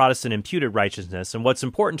that's Protestant imputed righteousness, and what's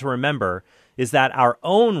important to remember is that our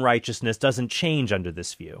own righteousness doesn't change under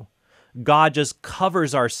this view. God just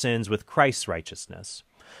covers our sins with Christ's righteousness.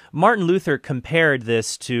 Martin Luther compared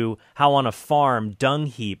this to how on a farm dung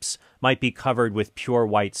heaps might be covered with pure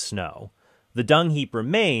white snow. The dung heap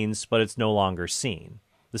remains, but it's no longer seen.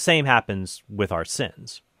 The same happens with our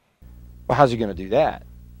sins. Well, how's he going to do that?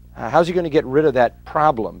 How's he going to get rid of that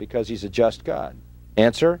problem because he's a just God?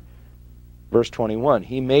 Answer, verse 21,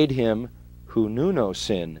 he made him who knew no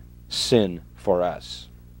sin, sin for us.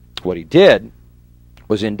 What he did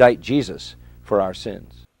was indict Jesus for our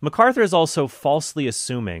sins. MacArthur is also falsely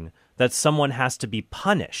assuming that someone has to be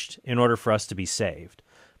punished in order for us to be saved.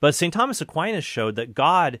 But St. Thomas Aquinas showed that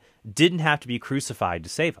God didn't have to be crucified to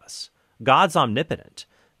save us. God's omnipotent.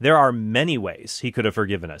 There are many ways he could have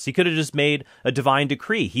forgiven us. He could have just made a divine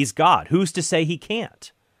decree. He's God. Who's to say he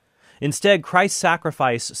can't? Instead, Christ's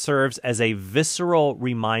sacrifice serves as a visceral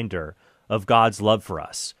reminder of God's love for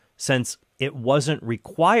us, since it wasn't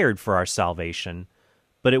required for our salvation,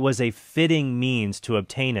 but it was a fitting means to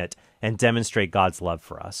obtain it and demonstrate God's love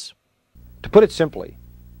for us. To put it simply,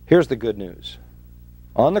 here's the good news.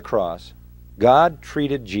 On the cross, God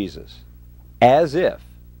treated Jesus as if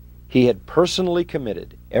he had personally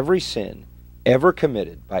committed every sin ever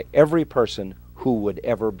committed by every person who would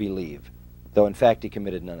ever believe, though in fact he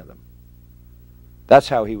committed none of them. That's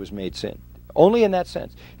how he was made sin. Only in that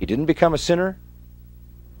sense. He didn't become a sinner.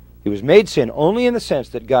 He was made sin only in the sense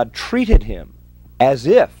that God treated him as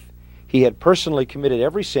if he had personally committed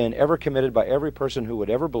every sin ever committed by every person who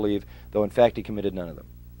would ever believe, though in fact he committed none of them.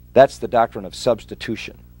 That's the doctrine of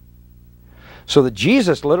substitution. So that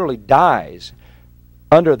Jesus literally dies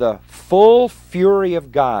under the full fury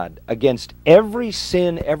of God against every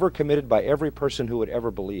sin ever committed by every person who would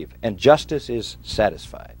ever believe, and justice is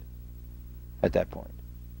satisfied at that point.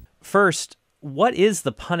 First, what is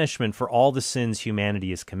the punishment for all the sins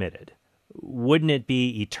humanity has committed? Wouldn't it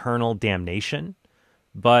be eternal damnation?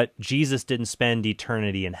 But Jesus didn't spend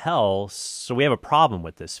eternity in hell, so we have a problem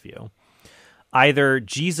with this view. Either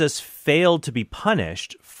Jesus failed to be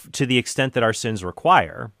punished to the extent that our sins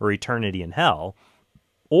require, or eternity in hell,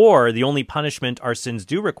 or the only punishment our sins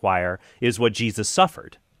do require is what Jesus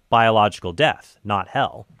suffered, biological death, not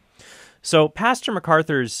hell. So Pastor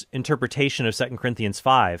MacArthur's interpretation of 2 Corinthians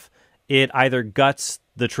 5, it either guts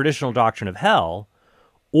the traditional doctrine of hell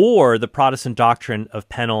or the Protestant doctrine of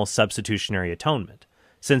penal substitutionary atonement,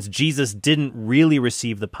 since Jesus didn't really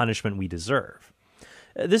receive the punishment we deserve.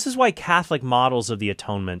 This is why Catholic models of the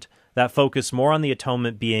atonement that focus more on the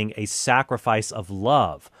atonement being a sacrifice of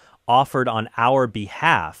love offered on our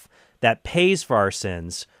behalf that pays for our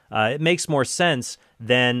sins, it makes more sense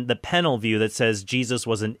than the penal view that says Jesus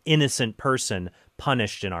was an innocent person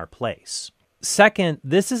punished in our place. Second,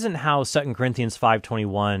 this isn't how 2 Corinthians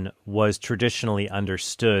 5:21 was traditionally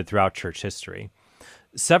understood throughout church history.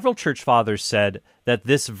 Several church fathers said that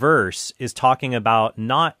this verse is talking about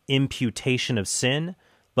not imputation of sin,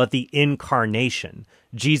 but the incarnation.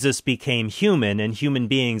 Jesus became human, and human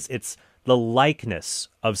beings, it's the likeness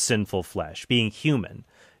of sinful flesh, being human.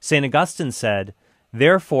 St. Augustine said,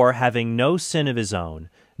 "Therefore, having no sin of his own,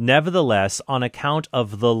 nevertheless, on account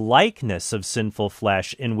of the likeness of sinful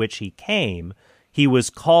flesh in which he came, he was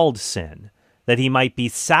called sin, that he might be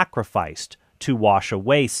sacrificed to wash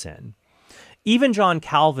away sin." Even John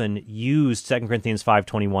Calvin used 2 Corinthians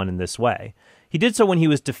 5:21 in this way. He did so when he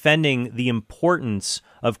was defending the importance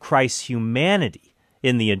of Christ's humanity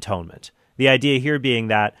in the atonement. The idea here being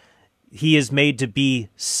that he is made to be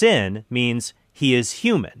sin means he is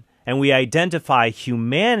human, and we identify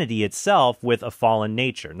humanity itself with a fallen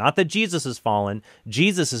nature. Not that Jesus is fallen,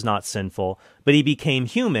 Jesus is not sinful, but he became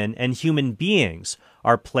human, and human beings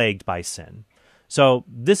are plagued by sin. So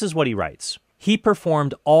this is what he writes. He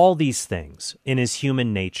performed all these things in his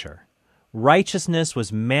human nature. Righteousness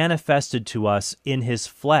was manifested to us in his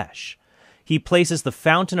flesh. He places the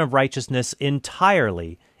fountain of righteousness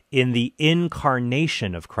entirely in the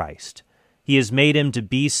incarnation of Christ. He has made him to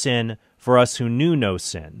be sin for us who knew no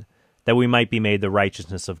sin, that we might be made the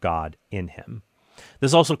righteousness of God in him.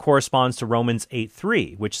 This also corresponds to Romans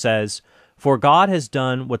 8:3, which says, "For God has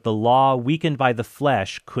done what the law weakened by the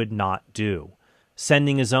flesh could not do,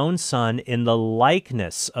 sending his own Son in the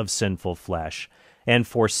likeness of sinful flesh, and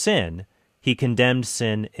for sin, he condemned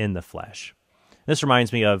sin in the flesh." This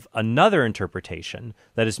reminds me of another interpretation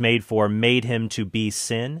that is made him to be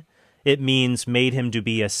sin. It means made him to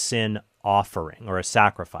be a sin offering or a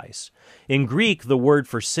sacrifice. In Greek, the word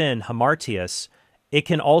for sin, hamartios, it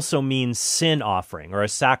can also mean sin offering or a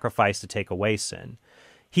sacrifice to take away sin.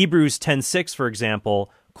 Hebrews 10:6, for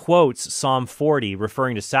example, quotes Psalm 40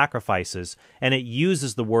 referring to sacrifices, and it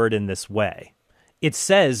uses the word in this way. It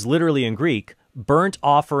says, literally in Greek, burnt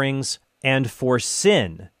offerings and for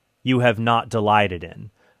sin you have not delighted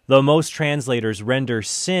in, though most translators render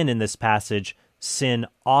sin in this passage sin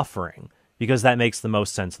offering, because that makes the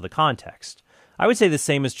most sense of the context. I would say the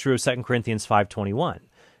same is true of 2 Corinthians 5:21,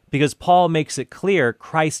 because Paul makes it clear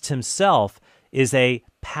Christ himself is a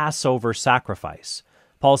Passover sacrifice.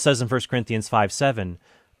 Paul says in 1 Corinthians 5:7,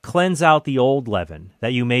 "Cleanse out the old leaven,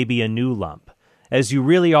 that you may be a new lump, as you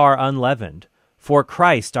really are unleavened, for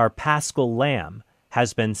Christ, our paschal lamb,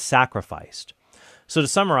 has been sacrificed." So to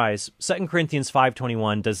summarize, 2 Corinthians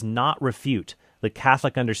 5:21 does not refute the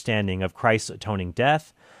Catholic understanding of Christ's atoning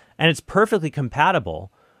death, and it's perfectly compatible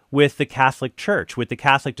with the Catholic Church, with the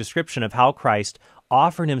Catholic description of how Christ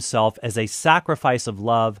offered himself as a sacrifice of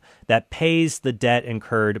love that pays the debt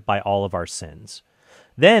incurred by all of our sins.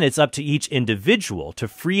 Then it's up to each individual to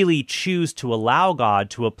freely choose to allow God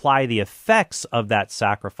to apply the effects of that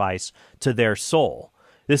sacrifice to their soul.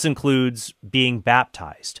 This includes being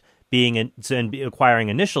baptized, acquiring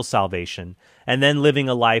initial salvation, and then living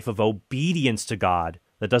a life of obedience to God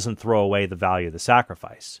that doesn't throw away the value of the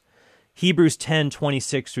sacrifice. Hebrews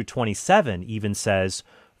 10:26 through 27 even says,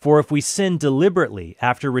 "For if we sin deliberately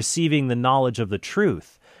after receiving the knowledge of the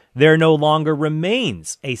truth, there no longer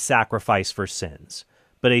remains a sacrifice for sins,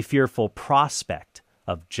 but a fearful prospect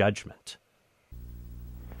of judgment."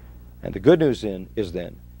 And the good news is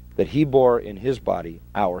then that he bore in his body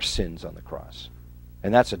our sins on the cross.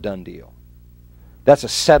 And that's a done deal. That's a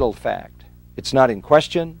settled fact. It's not in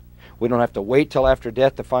question. We don't have to wait till after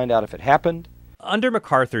death to find out if it happened. Under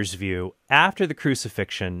MacArthur's view, after the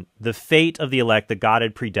crucifixion, the fate of the elect that God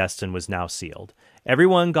had predestined was now sealed.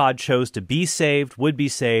 Everyone God chose to be saved would be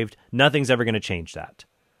saved. Nothing's ever going to change that.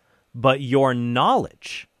 But your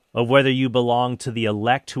knowledge of whether you belong to the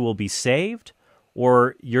elect who will be saved,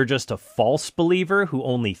 or you're just a false believer who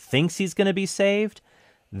only thinks he's going to be saved,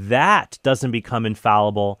 that doesn't become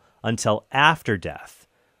infallible until after death.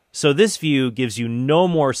 So this view gives you no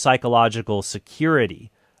more psychological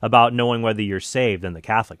security about knowing whether you're saved than the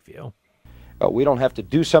Catholic view. We don't have to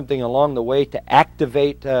do something along the way to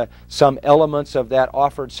activate some elements of that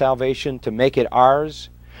offered salvation to make it ours.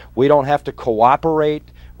 We don't have to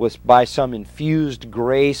cooperate by some infused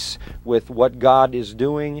grace with what God is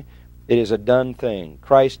doing. It is a done thing.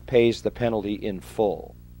 Christ pays the penalty in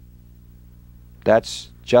full. That's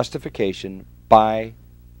justification by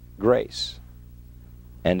grace.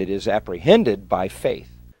 And it is apprehended by faith.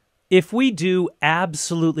 If we do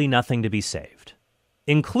absolutely nothing to be saved,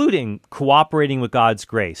 including cooperating with God's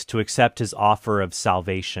grace to accept his offer of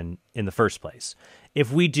salvation in the first place,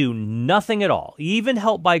 if we do nothing at all, even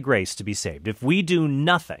help by grace to be saved, if we do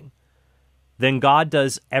nothing, then God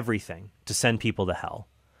does everything to send people to hell.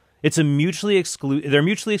 It's they're mutually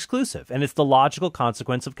exclusive, and it's the logical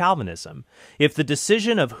consequence of Calvinism. If the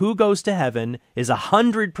decision of who goes to heaven is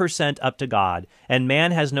 100% up to God, and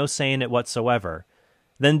man has no say in it whatsoever,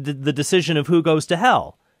 then the decision of who goes to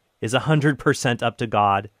hell is 100% up to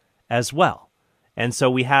God as well. And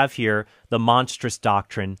so we have here the monstrous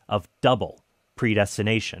doctrine of double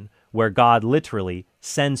predestination, where God literally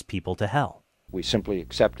sends people to hell. We simply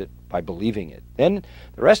accept it by believing it. Then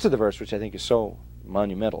the rest of the verse, which I think is so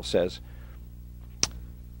monumental, says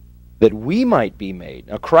that we might be made.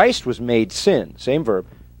 Now Christ was made sin, same verb,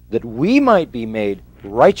 that we might be made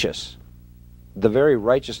righteous, the very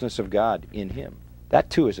righteousness of God in him. That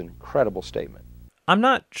too is an incredible statement. I'm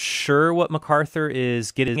not sure what MacArthur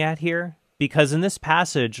is getting at here, because in this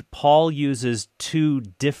passage, Paul uses two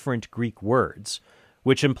different Greek words,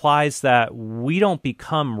 which implies that we don't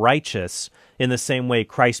become righteous in the same way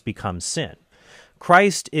Christ becomes sin.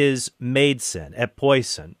 Christ is made sin,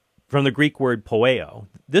 epoisin, from the Greek word poeo.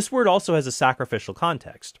 This word also has a sacrificial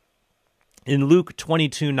context. In Luke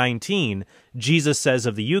 22:19, Jesus says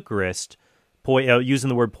of the Eucharist, using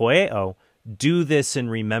the word poeo, "Do this in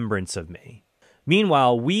remembrance of me."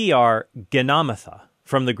 Meanwhile, we are genomatha,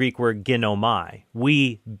 from the Greek word genomai.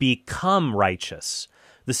 We become righteous.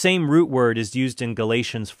 The same root word is used in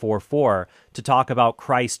Galatians 4:4 to talk about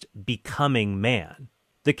Christ becoming man.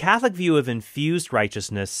 The Catholic view of infused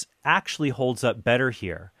righteousness actually holds up better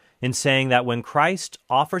here in saying that when Christ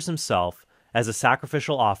offers himself as a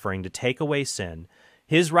sacrificial offering to take away sin,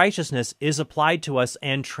 his righteousness is applied to us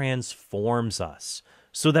and transforms us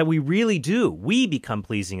so that we become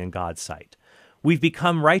pleasing in God's sight. We've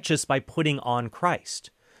become righteous by putting on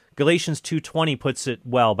Christ. Galatians 2:20 puts it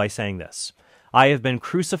well by saying this, "I have been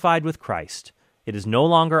crucified with Christ. It is no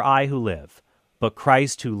longer I who live, but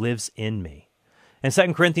Christ who lives in me." And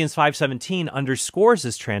 2 Corinthians 5:17 underscores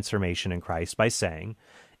this transformation in Christ by saying,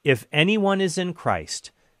 "If anyone is in Christ,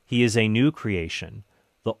 he is a new creation.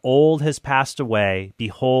 The old has passed away.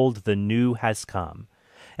 Behold, the new has come."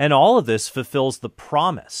 And all of this fulfills the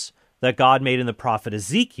promise that God made in the prophet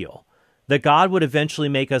Ezekiel, that God would eventually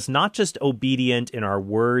make us not just obedient in our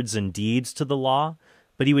words and deeds to the law,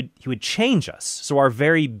 but he would change us so our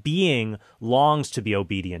very being longs to be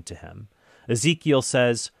obedient to him. Ezekiel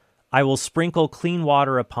says, "I will sprinkle clean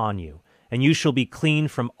water upon you, and you shall be clean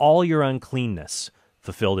from all your uncleanness,"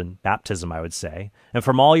 fulfilled in baptism, I would say, "and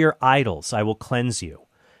from all your idols I will cleanse you.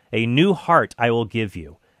 A new heart I will give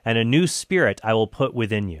you, and a new spirit I will put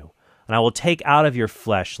within you. And I will take out of your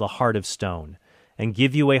flesh the heart of stone, and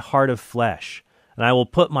give you a heart of flesh. And I will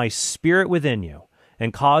put my spirit within you,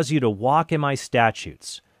 and cause you to walk in my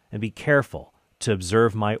statutes, and be careful to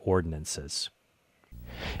observe my ordinances."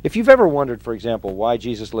 If you've ever wondered, for example, why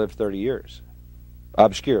Jesus lived 30 years,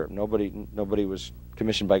 obscure. Nobody was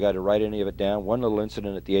commissioned by God to write any of it down. One little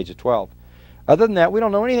incident at the age of 12. Other than that, we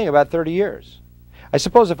don't know anything about 30 years. I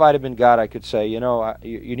suppose if I'd have been God, I could say, you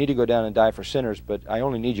need to go down and die for sinners, but I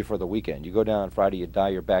only need you for the weekend. You go down on Friday, you die,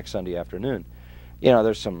 you're back Sunday afternoon.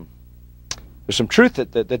 There's some There's some truth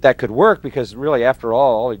that could work, because really, after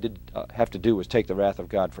all he did have to do was take the wrath of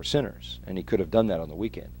God for sinners, and he could have done that on the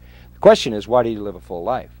weekend. The question is, why did he live a full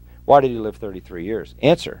life? Why did he live 33 years?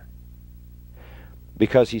 Answer: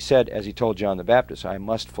 because he said, as he told John the Baptist, I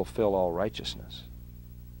must fulfill all righteousness.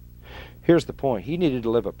 Here's the point. He needed to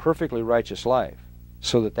live a perfectly righteous life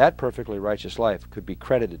so that that perfectly righteous life could be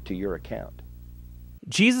credited to your account.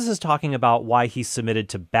 Jesus is talking about why he submitted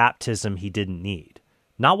to baptism he didn't need,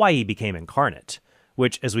 not why he became incarnate,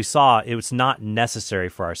 which, as we saw, it was not necessary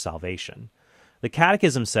for our salvation. The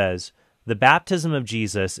Catechism says, the baptism of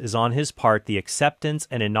Jesus is on his part the acceptance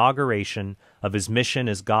and inauguration of his mission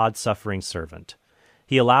as God's suffering servant.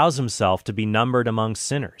 He allows himself to be numbered among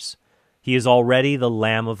sinners. He is already the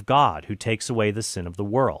Lamb of God who takes away the sin of the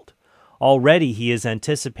world. Already he is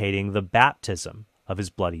anticipating the baptism of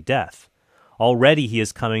his bloody death. Already he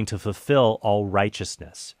is coming to fulfill all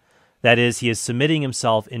righteousness. That is, he is submitting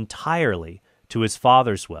himself entirely to his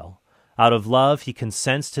Father's will. Out of love, he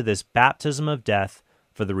consents to this baptism of death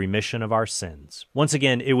for the remission of our sins. Once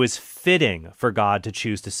again, it was fitting for God to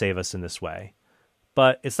choose to save us in this way.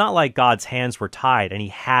 But it's not like God's hands were tied and he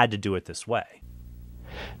had to do it this way.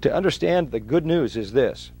 To understand the good news is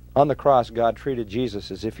this. On the cross, God treated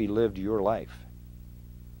Jesus as if he lived your life,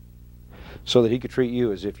 so that he could treat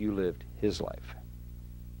you as if you lived his life.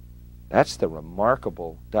 That's the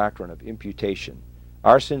remarkable doctrine of imputation.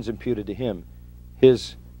 Our sins imputed to him,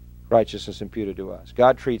 his righteousness imputed to us.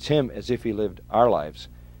 God treats him as if he lived our lives,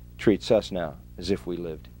 treats us now as if we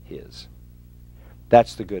lived his.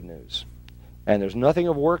 That's the good news. And there's nothing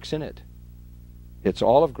of works in it. It's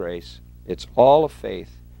all of grace, it's all of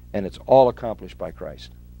faith, and it's all accomplished by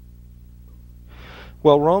Christ.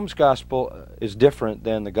 Well, Rome's gospel is different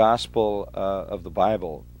than the gospel of the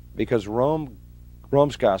Bible, because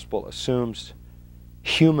Rome's gospel assumes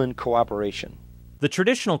human cooperation. The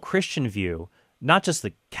traditional Christian view, not just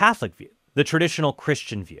the Catholic view, the traditional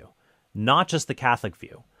Christian view, not just the Catholic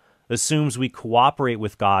view, assumes we cooperate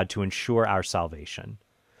with God to ensure our salvation.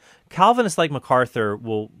 Calvinists like Macarthur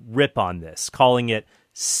will rip on this, calling it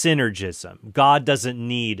synergism. God doesn't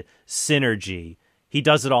need synergy. He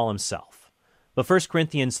does it all himself. But 1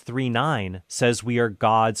 Corinthians 3:9 says we are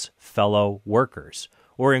God's fellow workers.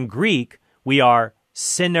 Or in Greek, we are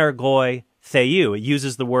synergoi theou. It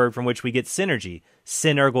uses the word from which we get synergy,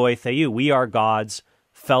 synergoi theou. We are God's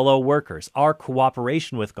fellow workers. Our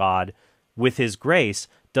cooperation with God, with his grace,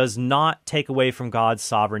 does not take away from God's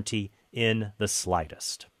sovereignty in the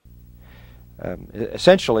slightest.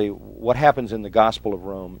 Essentially, what happens in the Gospel of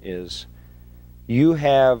Rome is you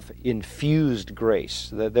have infused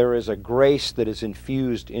grace. There is a grace that is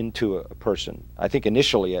infused into a person. I think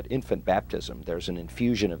initially at infant baptism there's an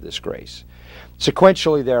infusion of this grace.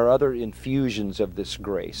 Sequentially there are other infusions of this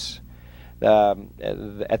grace.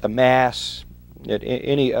 At the Mass, at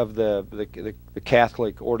any of the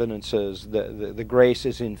Catholic ordinances, the grace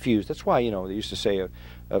is infused. That's why, they used to say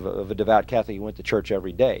of a devout Catholic, you went to church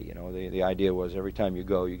every day. The idea was every time you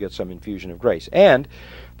go, you get some infusion of grace. And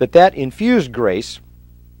that infused grace,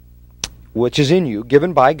 which is in you,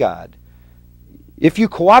 given by God, if you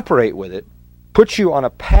cooperate with it, puts you on a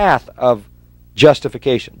path of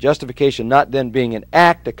justification. Justification not then being an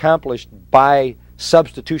act accomplished by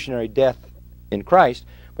substitutionary death in Christ,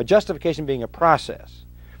 but justification being a process.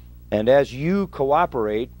 And as you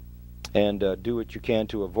cooperate and do what you can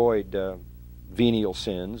to avoid venial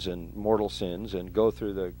sins and mortal sins and go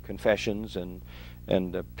through the confessions and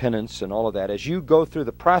penance and all of that, as you go through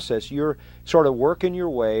the process, you're sort of working your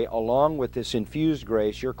way along with this infused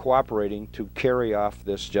grace. You're cooperating to carry off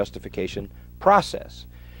this justification process.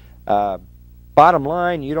 Bottom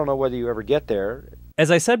line, you don't know whether you ever get there. As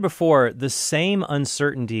I said before, the same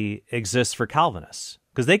uncertainty exists for Calvinists,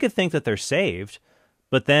 because they could think that they're saved,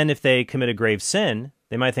 but then if they commit a grave sin,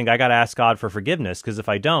 they might think, I got to ask God for forgiveness, because if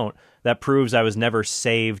I don't, that proves I was never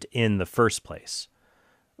saved in the first place.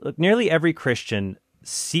 Look, nearly every Christian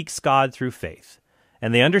seeks God through faith,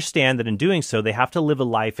 and they understand that in doing so, they have to live a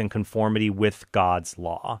life in conformity with God's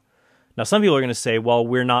law. Now, some people are going to say, well,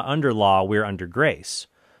 we're not under law, we're under grace.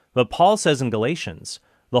 But Paul says in Galatians,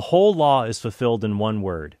 the whole law is fulfilled in one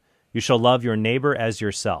word. You shall love your neighbor as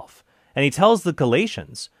yourself. And he tells the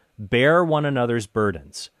Galatians, bear one another's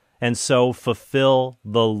burdens, and so fulfill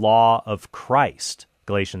the law of Christ,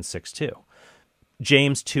 Galatians 6:2.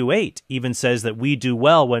 James 2:8 even says that we do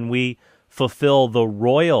well when we fulfill the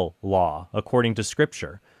royal law according to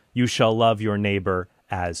Scripture. You shall love your neighbor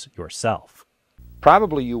as yourself.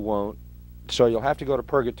 Probably you won't, so you'll have to go to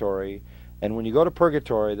purgatory. And when you go to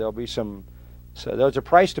purgatory, there'll be so there's a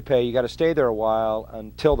price to pay. You got to stay there a while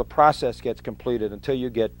until the process gets completed, until you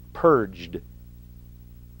get purged.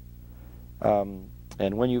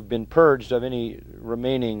 And when you've been purged of any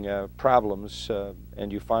remaining problems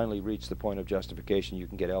and you finally reach the point of justification, you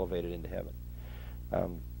can get elevated into heaven.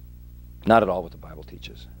 Not at all what the Bible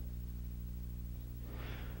teaches.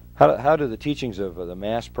 How do the teachings of the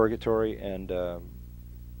mass purgatory and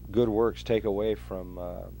good works take away from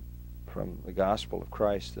the gospel of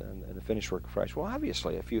Christ and the finished work of Christ? Well,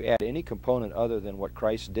 obviously, if you add any component other than what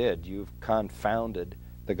Christ did, you've confounded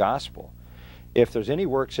the gospel. If there's any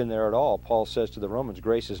works in there at all, Paul says to the Romans,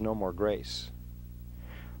 grace is no more grace.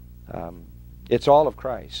 It's all of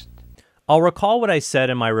Christ. I'll recall what I said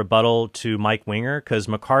in my rebuttal to Mike Winger, because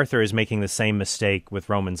MacArthur is making the same mistake with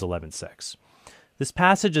Romans 11:6. This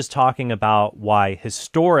passage is talking about why,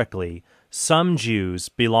 historically, some Jews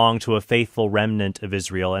belong to a faithful remnant of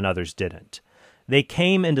Israel and others didn't. They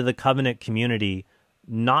came into the covenant community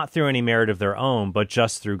not through any merit of their own, but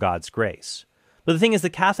just through God's grace. But the thing is, the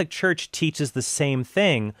Catholic Church teaches the same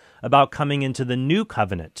thing about coming into the new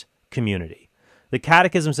covenant community. The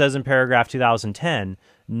Catechism says in paragraph 2010,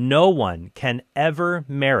 no one can ever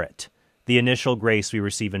merit the initial grace we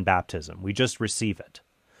receive in baptism. We just receive it.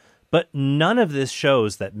 But none of this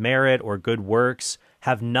shows that merit or good works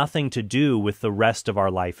have nothing to do with the rest of our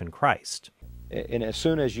life in Christ. And as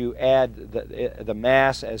soon as you add the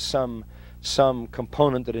Mass as some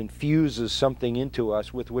component that infuses something into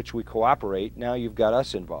us with which we cooperate, now you've got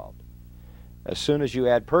us involved. As soon as you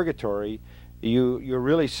add purgatory, you're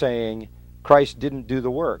really saying Christ didn't do the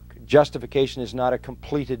work. Justification is not a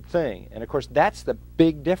completed thing. And of course, that's the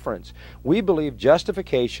big difference. We believe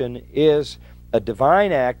justification is a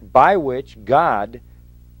divine act by which God,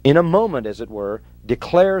 in a moment as it were,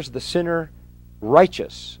 declares the sinner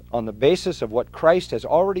righteous on the basis of what Christ has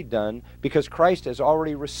already done, because Christ has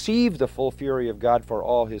already received the full fury of God for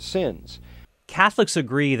all his sins. Catholics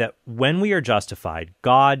agree that when we are justified,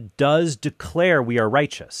 God does declare we are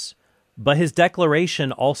righteous, but his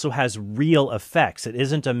declaration also has real effects. It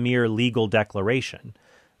isn't a mere legal declaration.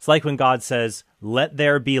 It's like when God says, "Let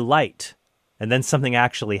there be light," and then something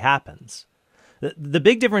actually happens. The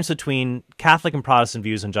big difference between Catholic and Protestant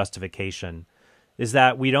views on justification is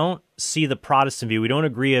that we don't see the Protestant view, we don't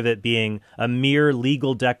agree of it being a mere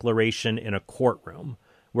legal declaration in a courtroom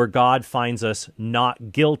where God finds us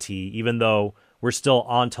not guilty, even though we're still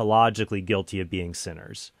ontologically guilty of being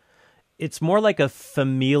sinners. It's more like a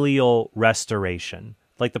familial restoration,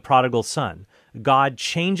 like the prodigal son. God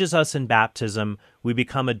changes us in baptism, we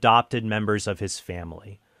become adopted members of his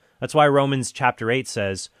family. That's why Romans chapter 8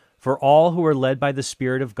 says, "For all who are led by the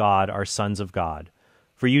Spirit of God are sons of God.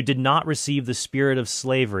 For you did not receive the spirit of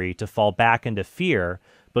slavery to fall back into fear,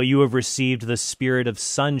 but you have received the spirit of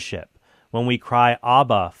sonship, when we cry,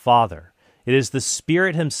 'Abba, Father.' It is the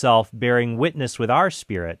Spirit himself bearing witness with our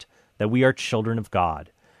spirit that we are children of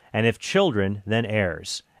God. And if children, then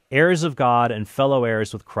heirs, heirs of God and fellow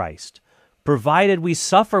heirs with Christ, provided we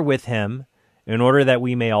suffer with him, in order that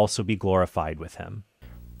we may also be glorified with him."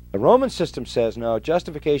 The Roman system says, no,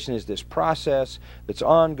 justification is this process that's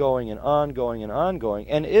ongoing and ongoing and ongoing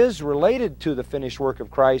and is related to the finished work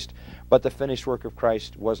of Christ, but the finished work of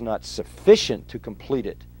Christ was not sufficient to complete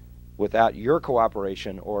it without your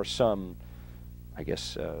cooperation or some, I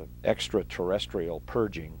guess, extraterrestrial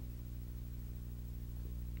purging.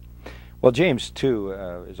 Well, James 2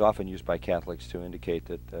 is often used by Catholics to indicate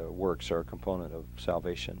that works are a component of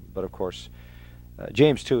salvation, but of course,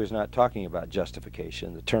 James 2 is not talking about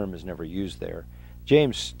justification. The term is never used there.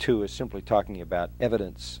 James 2 is simply talking about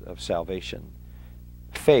evidence of salvation.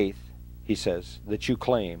 Faith, he says, that you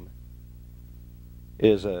claim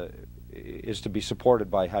is to be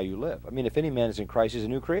supported by how you live. I mean, if any man is in Christ, he's a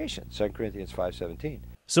new creation, 2 Corinthians 5:17.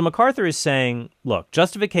 So MacArthur is saying, look,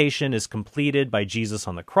 justification is completed by Jesus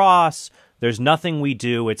on the cross. There's nothing we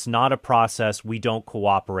do. It's not a process. We don't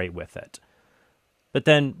cooperate with it. But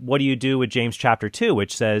then what do you do with James chapter 2,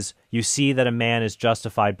 which says, you see that a man is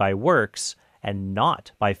justified by works and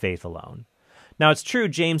not by faith alone? Now, it's true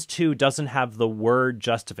James 2 doesn't have the word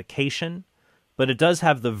justification, but it does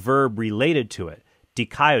have the verb related to it,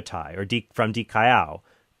 dikaiotai, or from dikaiao,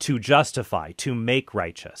 to justify, to make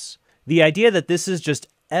righteous. The idea that this is just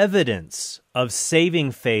evidence of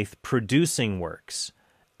saving faith producing works,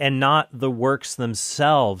 and not the works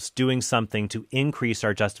themselves doing something to increase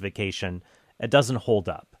our justification, it doesn't hold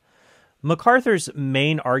up. MacArthur's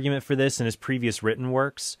main argument for this in his previous written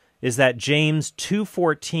works is that James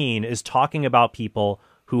 2:14 is talking about people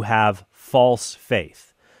who have false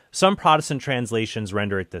faith. Some Protestant translations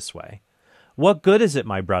render it this way: "What good is it,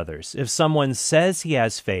 my brothers, if someone says he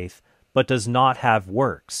has faith but does not have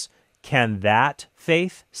works? Can that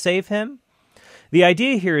faith save him?" The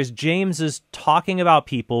idea here is James is talking about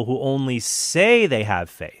people who only say they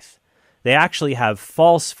have faith, They actually have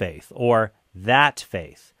false faith, or that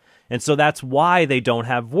faith. And so that's why they don't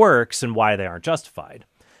have works and why they aren't justified.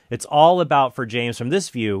 It's all about, for James, from this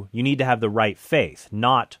view, you need to have the right faith,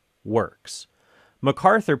 not works.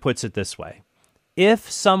 MacArthur puts it this way: if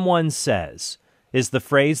someone says, is the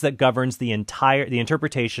phrase that governs the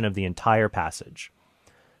interpretation of the entire passage.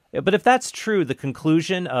 But if that's true, the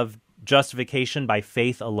conclusion of justification by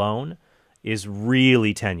faith alone is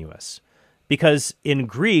really tenuous. Because in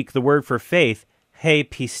Greek, the word for faith, he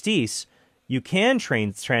pistis, you can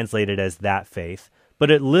translate it as that faith,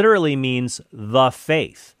 but it literally means the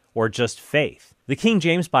faith, or just faith. The King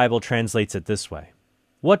James Bible translates it this way: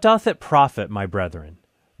 what doth it profit, my brethren,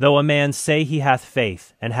 though a man say he hath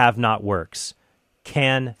faith and have not works?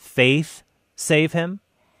 Can faith save him?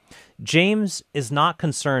 James is not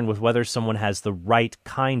concerned with whether someone has the right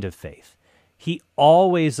kind of faith. He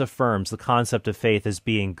always affirms the concept of faith as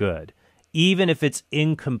being good, even if it's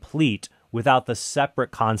incomplete without the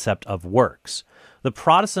separate concept of works. The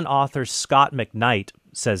Protestant author Scott McKnight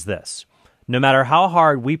says this: no matter how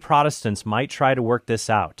hard we Protestants might try to work this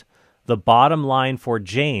out, the bottom line for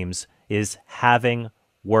James is having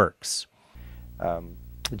works.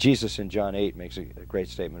 Jesus in John 8 makes a great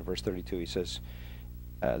statement in verse 32. He says,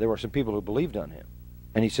 there were some people who believed on him.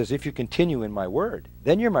 And he says, if you continue in my word,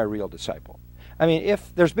 then you're my real disciple. I mean,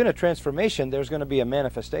 if there's been a transformation, there's going to be a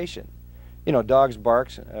manifestation. You know, dogs bark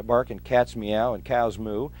and cats meow and cows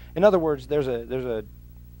moo. In other words, there's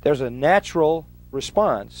a natural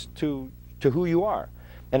response to who you are.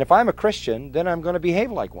 And if I'm a Christian, then I'm going to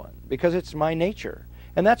behave like one, because it's my nature.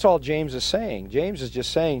 And that's all James is saying. James is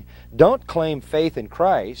just saying, don't claim faith in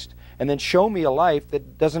Christ and then show me a life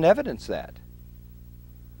that doesn't evidence that.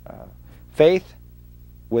 Faith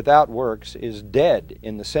without works is dead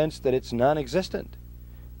in the sense that it's non-existent.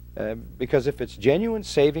 Because if it's genuine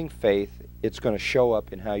saving faith, it's going to show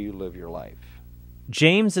up in how you live your life.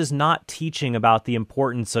 James is not teaching about the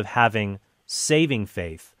importance of having saving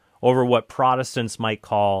faith over what Protestants might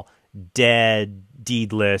call dead,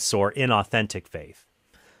 deedless, or inauthentic faith.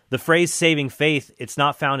 The phrase saving faith, it's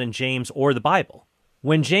not found in James or the Bible.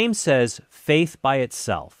 When James says faith by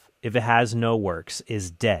itself, if it has no works,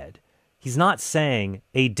 is dead, he's not saying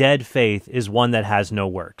a dead faith is one that has no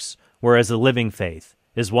works, whereas a living faith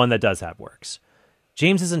is one that does have works.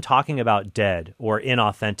 James isn't talking about dead or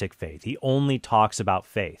inauthentic faith. He only talks about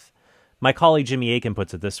faith. My colleague Jimmy Akin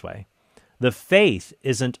puts it this way: the faith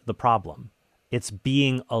isn't the problem. It's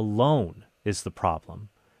being alone is the problem.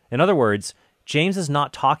 In other words, James is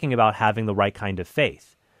not talking about having the right kind of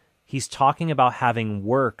faith. He's talking about having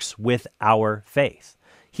works with our faith.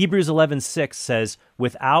 Hebrews 11:6 says,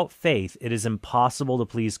 without faith it is impossible to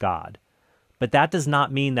please God. But that does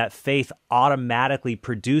not mean that faith automatically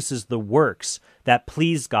produces the works that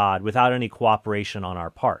please God without any cooperation on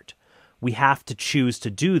our part. We have to choose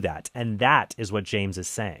to do that, and that is what James is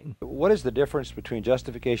saying. What is the difference between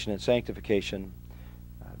justification and sanctification?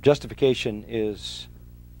 Justification is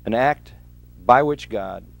an act by which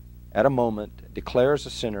God, at a moment, declares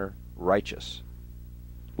a sinner righteous.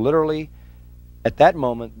 Literally, at that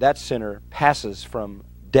moment, that sinner passes from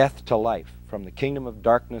death to life, from the kingdom of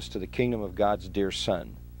darkness to the kingdom of God's dear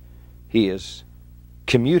Son. He is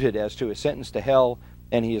commuted as to his sentence to hell,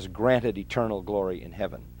 and he is granted eternal glory in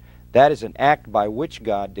heaven. That is an act by which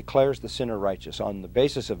God declares the sinner righteous on the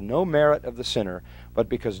basis of no merit of the sinner, but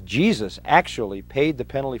because Jesus actually paid the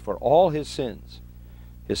penalty for all his sins.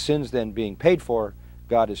 His sins then being paid for,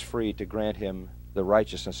 God is free to grant him the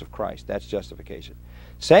righteousness of Christ. That's justification.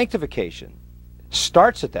 Sanctification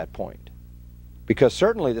starts at that point, because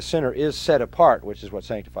certainly the sinner is set apart, which is what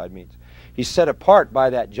sanctified means. He's set apart by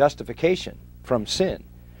that justification from sin.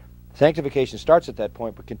 Sanctification starts at that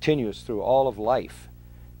point but continues through all of life,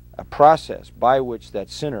 a process by which that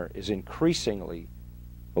sinner is increasingly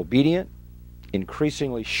obedient,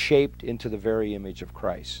 increasingly shaped into the very image of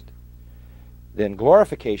Christ. Then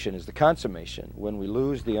glorification is the consummation, when we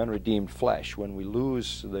lose the unredeemed flesh, when we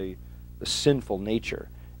lose the sinful nature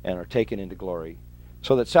and are taken into glory.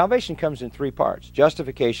 So that salvation comes in three parts: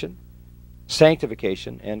 justification,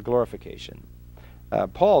 sanctification, and glorification.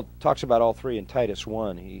 Paul talks about all three in Titus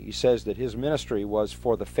 1. He says that his ministry was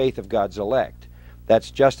for the faith of God's elect.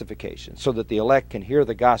 That's justification, so that the elect can hear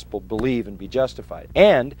the gospel, believe, and be justified.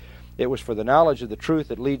 And it was for the knowledge of the truth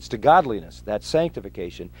that leads to godliness. That's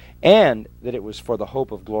sanctification. And that it was for the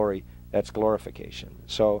hope of glory. That's glorification.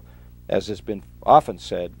 So, as has been often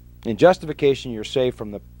said, in justification you're saved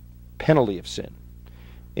from the penalty of sin.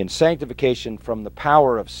 In sanctification, from the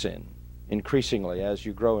power of sin, increasingly as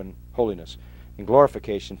you grow in holiness. In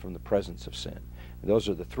glorification, from the presence of sin. And those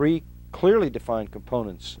are the three clearly defined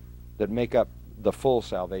components that make up the full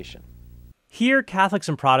salvation. Here, Catholics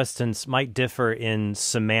and Protestants might differ in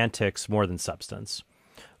semantics more than substance.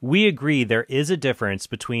 We agree there is a difference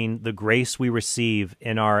between the grace we receive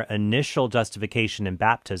in our initial justification in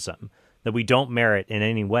baptism, that we don't merit in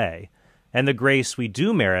any way, and the grace we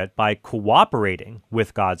do merit by cooperating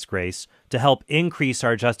with God's grace to help increase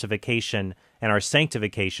our justification and our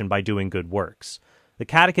sanctification by doing good works. The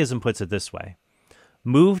Catechism puts it this way: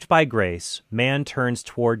 moved by grace, man turns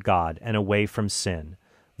toward God and away from sin,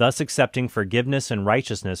 thus accepting forgiveness and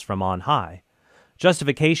righteousness from on high.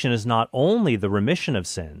 Justification is not only the remission of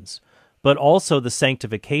sins, but also the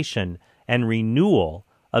sanctification and renewal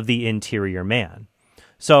of the interior man.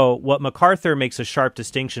 So what Macarthur makes a sharp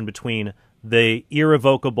distinction between the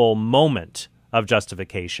irrevocable moment of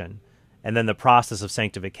justification and then the process of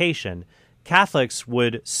sanctification. Catholics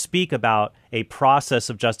would speak about a process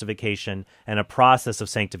of justification and a process of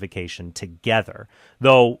sanctification together,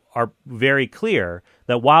 though are very clear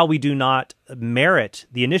that while we do not merit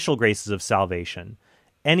the initial graces of salvation,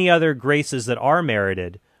 any other graces that are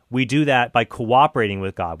merited, we do that by cooperating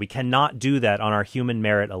with God. We cannot do that on our human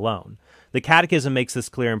merit alone. The Catechism makes this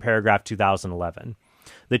clear in paragraph 2011.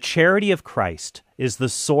 The charity of Christ is the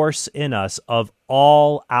source in us of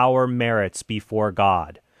all our merits before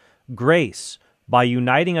God. Grace, by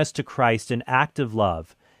uniting us to Christ in active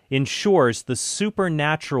love, ensures the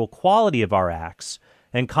supernatural quality of our acts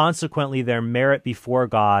and consequently their merit before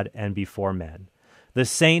God and before men. The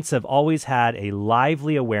saints have always had a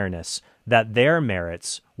lively awareness that their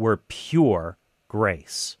merits were pure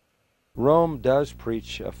grace. Rome does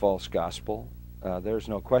preach a false gospel. There's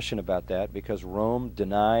no question about that, because Rome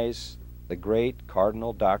denies the great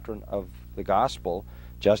cardinal doctrine of the gospel: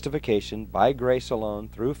 justification by grace alone,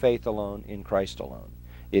 through faith alone, in Christ alone.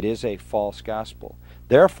 It is a false gospel.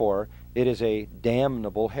 Therefore, it is a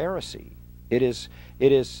damnable heresy. It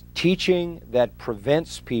is teaching that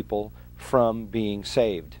prevents people from being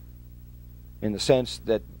saved, in the sense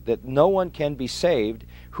that no one can be saved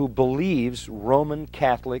who believes Roman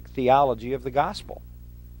Catholic theology of the gospel.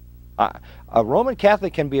 A Roman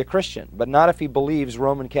Catholic can be a Christian, but not if he believes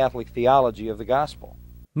Roman Catholic theology of the gospel.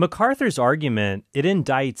 MacArthur's argument, it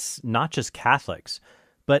indicts not just Catholics,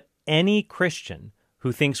 but any Christian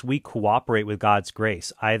who thinks we cooperate with God's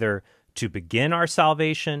grace, either to begin our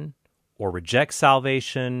salvation, or reject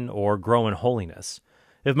salvation, or grow in holiness.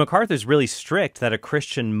 If MacArthur's really strict that a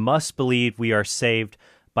Christian must believe we are saved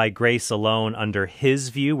by grace alone under his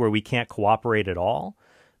view, where we can't cooperate at all,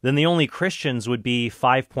 then the only Christians would be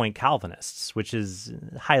 5-point Calvinists, which is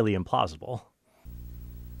highly implausible.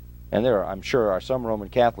 And there, I'm sure, are some Roman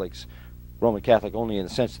Catholics, Roman Catholic only in the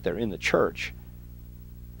sense that they're in the church,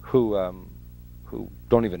 who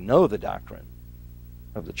don't even know the doctrine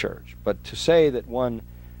of the church. But to say that one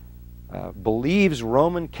believes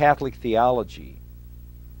Roman Catholic theology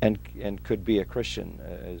and could be a Christian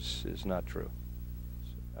is not true.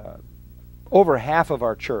 Over half of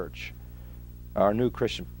our church are new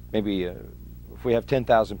Christian. Maybe if we have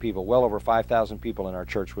 10,000 people, well over 5,000 people in our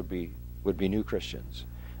church would be new Christians.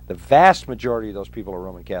 The vast majority of those people are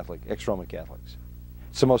Roman Catholic, ex-Roman Catholics.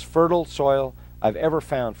 It's the most fertile soil I've ever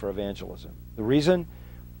found for evangelism. The reason?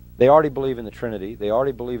 They already believe in the Trinity. They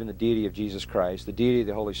already believe in the deity of Jesus Christ, the deity of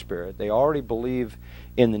the Holy Spirit. They already believe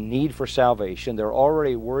in the need for salvation. They're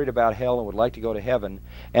already worried about hell and would like to go to heaven.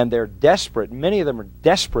 And they're desperate. Many of them are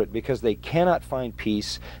desperate because they cannot find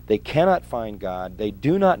peace. They cannot find God. They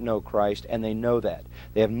do not know Christ, and they know that.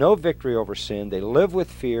 They have no victory over sin. They live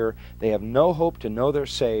with fear. They have no hope to know they're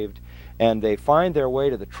saved. And they find their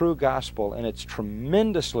way to the true gospel, and it's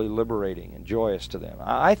tremendously liberating and joyous to them.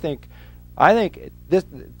 I think this,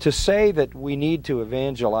 to say that we need to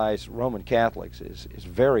evangelize Roman Catholics is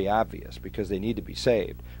very obvious, because they need to be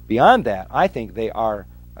saved. Beyond that, I think they are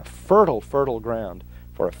a fertile ground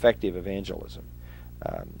for effective evangelism.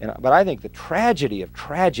 But I think the tragedy of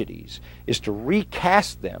tragedies is to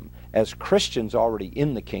recast them as Christians already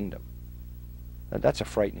in the kingdom. That's a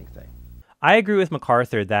frightening thing. I agree with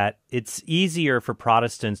MacArthur that it's easier for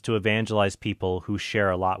Protestants to evangelize people who share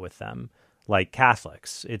a lot with them, like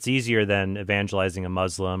Catholics. It's easier than evangelizing a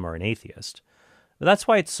Muslim or an atheist. But that's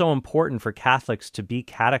why it's so important for Catholics to be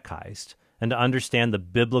catechized and to understand the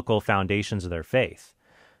biblical foundations of their faith.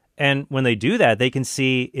 And when they do that, they can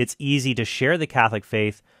see it's easy to share the Catholic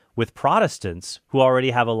faith with Protestants who already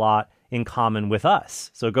have a lot in common with us.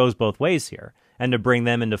 So it goes both ways here, and to bring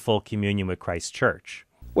them into full communion with Christ's church.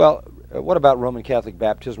 Well, what about Roman Catholic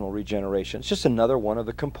baptismal regeneration? It's just another one of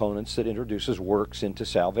the components that introduces works into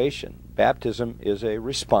salvation. Baptism is a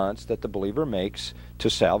response that the believer makes to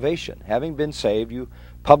salvation. Having been saved, you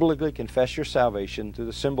publicly confess your salvation through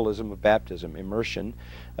the symbolism of baptism, immersion,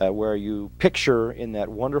 where you picture in that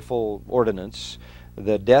wonderful ordinance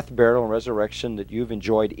the death, burial, and resurrection that you've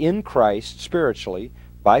enjoyed in Christ spiritually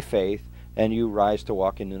by faith, and you rise to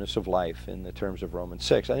walk in newness of life in the terms of Romans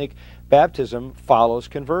 6. I think baptism follows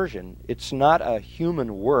conversion. It's not a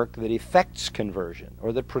human work that effects conversion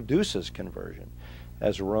or that produces conversion,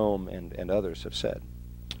 as Rome and others have said.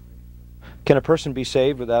 Can a person be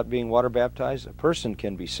saved without being water baptized? A person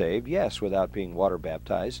can be saved, yes, without being water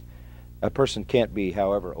baptized. A person can't be,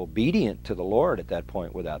 however, obedient to the Lord at that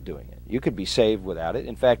point without doing it. You could be saved without it.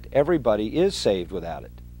 In fact, everybody is saved without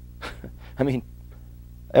it. I mean,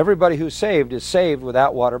 everybody who's saved is saved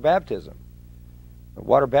without water baptism.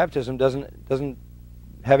 Water baptism doesn't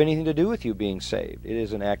have anything to do with you being saved. It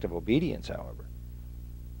is an act of obedience, however.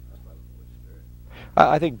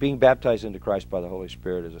 I think being baptized into Christ by the Holy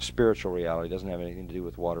Spirit is a spiritual reality. It doesn't have anything to do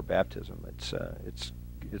with water baptism.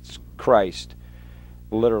 It's Christ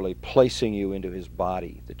literally placing you into His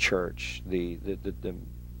body, the church, the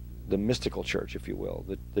mystical church, if you will,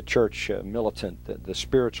 the church militant, the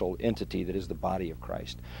spiritual entity that is the body of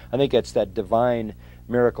Christ. I think it's that divine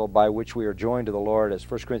miracle by which we are joined to the Lord, as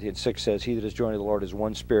 1 Corinthians 6 says, "He that is joined to the Lord is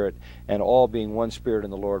one spirit, and all being one spirit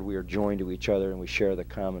in the Lord, we are joined to each other and we share the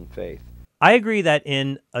common faith." I agree that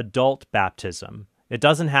in adult baptism, it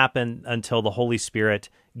doesn't happen until the Holy Spirit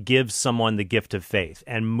gives someone the gift of faith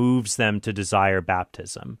and moves them to desire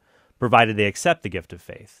baptism, provided they accept the gift of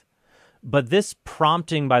faith. But this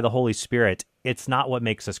prompting by the Holy Spirit, it's not what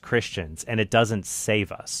makes us Christians, and it doesn't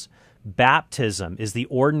save us. Baptism is the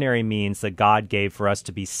ordinary means that God gave for us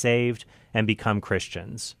to be saved and become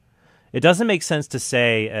Christians. It doesn't make sense to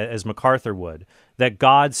say, as MacArthur would, that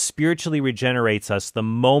God spiritually regenerates us the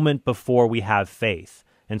moment before we have faith,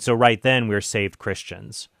 and so right then we're saved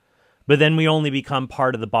Christians. But then we only become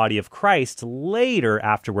part of the body of Christ later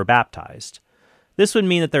after we're baptized. This would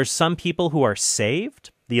mean that there's some people who are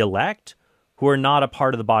saved, the elect, who are not a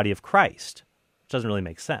part of the body of Christ, which doesn't really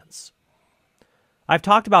make sense. I've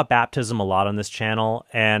talked about baptism a lot on this channel,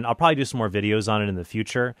 and I'll probably do some more videos on it in the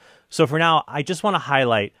future. So for now, I just want to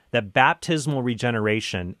highlight that baptismal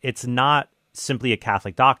regeneration, it's not simply a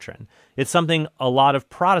Catholic doctrine. It's something a lot of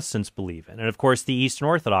Protestants believe in, and of course the Eastern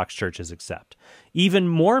Orthodox churches accept. Even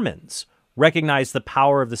Mormons recognize the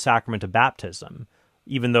power of the sacrament of baptism,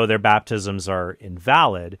 even though their baptisms are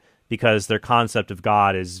invalid because their concept of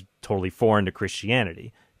God is totally foreign to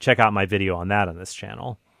Christianity. Check out my video on that on this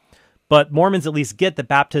channel. But Mormons at least get that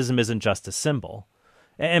baptism isn't just a symbol.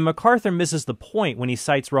 And MacArthur misses the point when he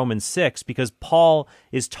cites Romans 6 because Paul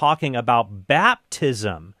is talking about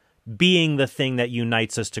baptism being the thing that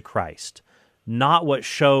unites us to Christ, not what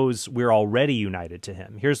shows we're already united to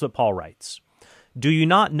Him. Here's what Paul writes. "Do you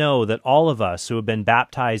not know that all of us who have been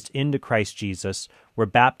baptized into Christ Jesus were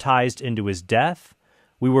baptized into His death?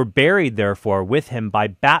 We were buried, therefore, with Him by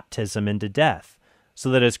baptism into death,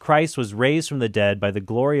 so that as Christ was raised from the dead by the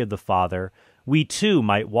glory of the Father, we too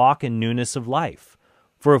might walk in newness of life.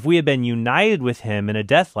 For if we have been united with Him in a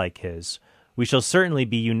death like His, we shall certainly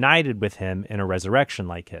be united with Him in a resurrection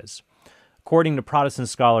like His." According to Protestant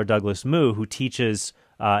scholar Douglas Moo, who teaches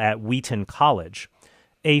at Wheaton College,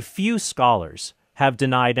 a few scholars have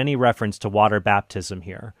denied any reference to water baptism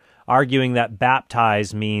here, arguing that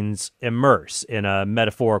baptize means immerse in a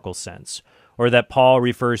metaphorical sense, or that Paul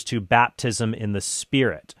refers to baptism in the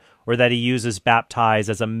Spirit, or that he uses baptize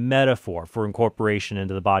as a metaphor for incorporation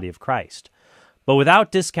into the body of Christ. But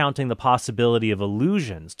without discounting the possibility of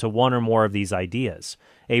allusions to one or more of these ideas,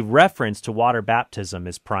 a reference to water baptism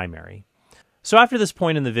is primary. So after this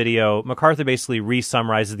point in the video, MacArthur basically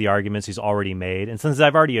re-summarizes the arguments he's already made, and since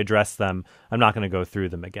I've already addressed them, I'm not going to go through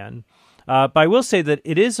them again. But I will say that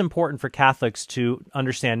it is important for Catholics to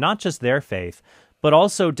understand not just their faith, but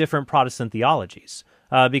also different Protestant theologies,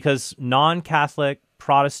 because non-Catholic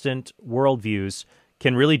Protestant worldviews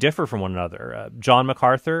can really differ from one another. John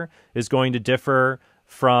Macarthur is going to differ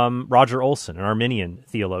from Roger Olson, an Arminian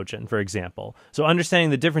theologian, for example. So understanding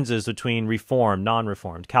the differences between Reformed,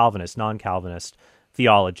 non-Reformed, Calvinist, non-Calvinist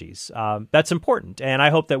theologies, that's important. And I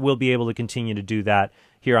hope that we'll be able to continue to do that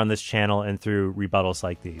here on this channel and through rebuttals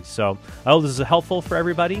like these. So I hope this is helpful for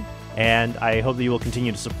everybody, and I hope that you will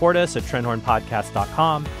continue to support us at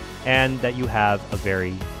TrentHornPodcast.com, and that you have a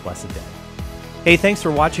very blessed day. Hey, thanks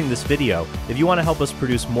for watching this video. If you want to help us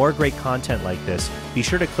produce more great content like this, be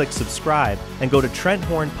sure to click subscribe and go to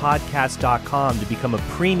TrentHornPodcast.com to become a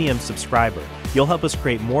premium subscriber. You'll help us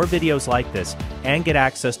create more videos like this and get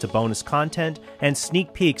access to bonus content and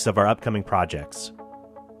sneak peeks of our upcoming projects.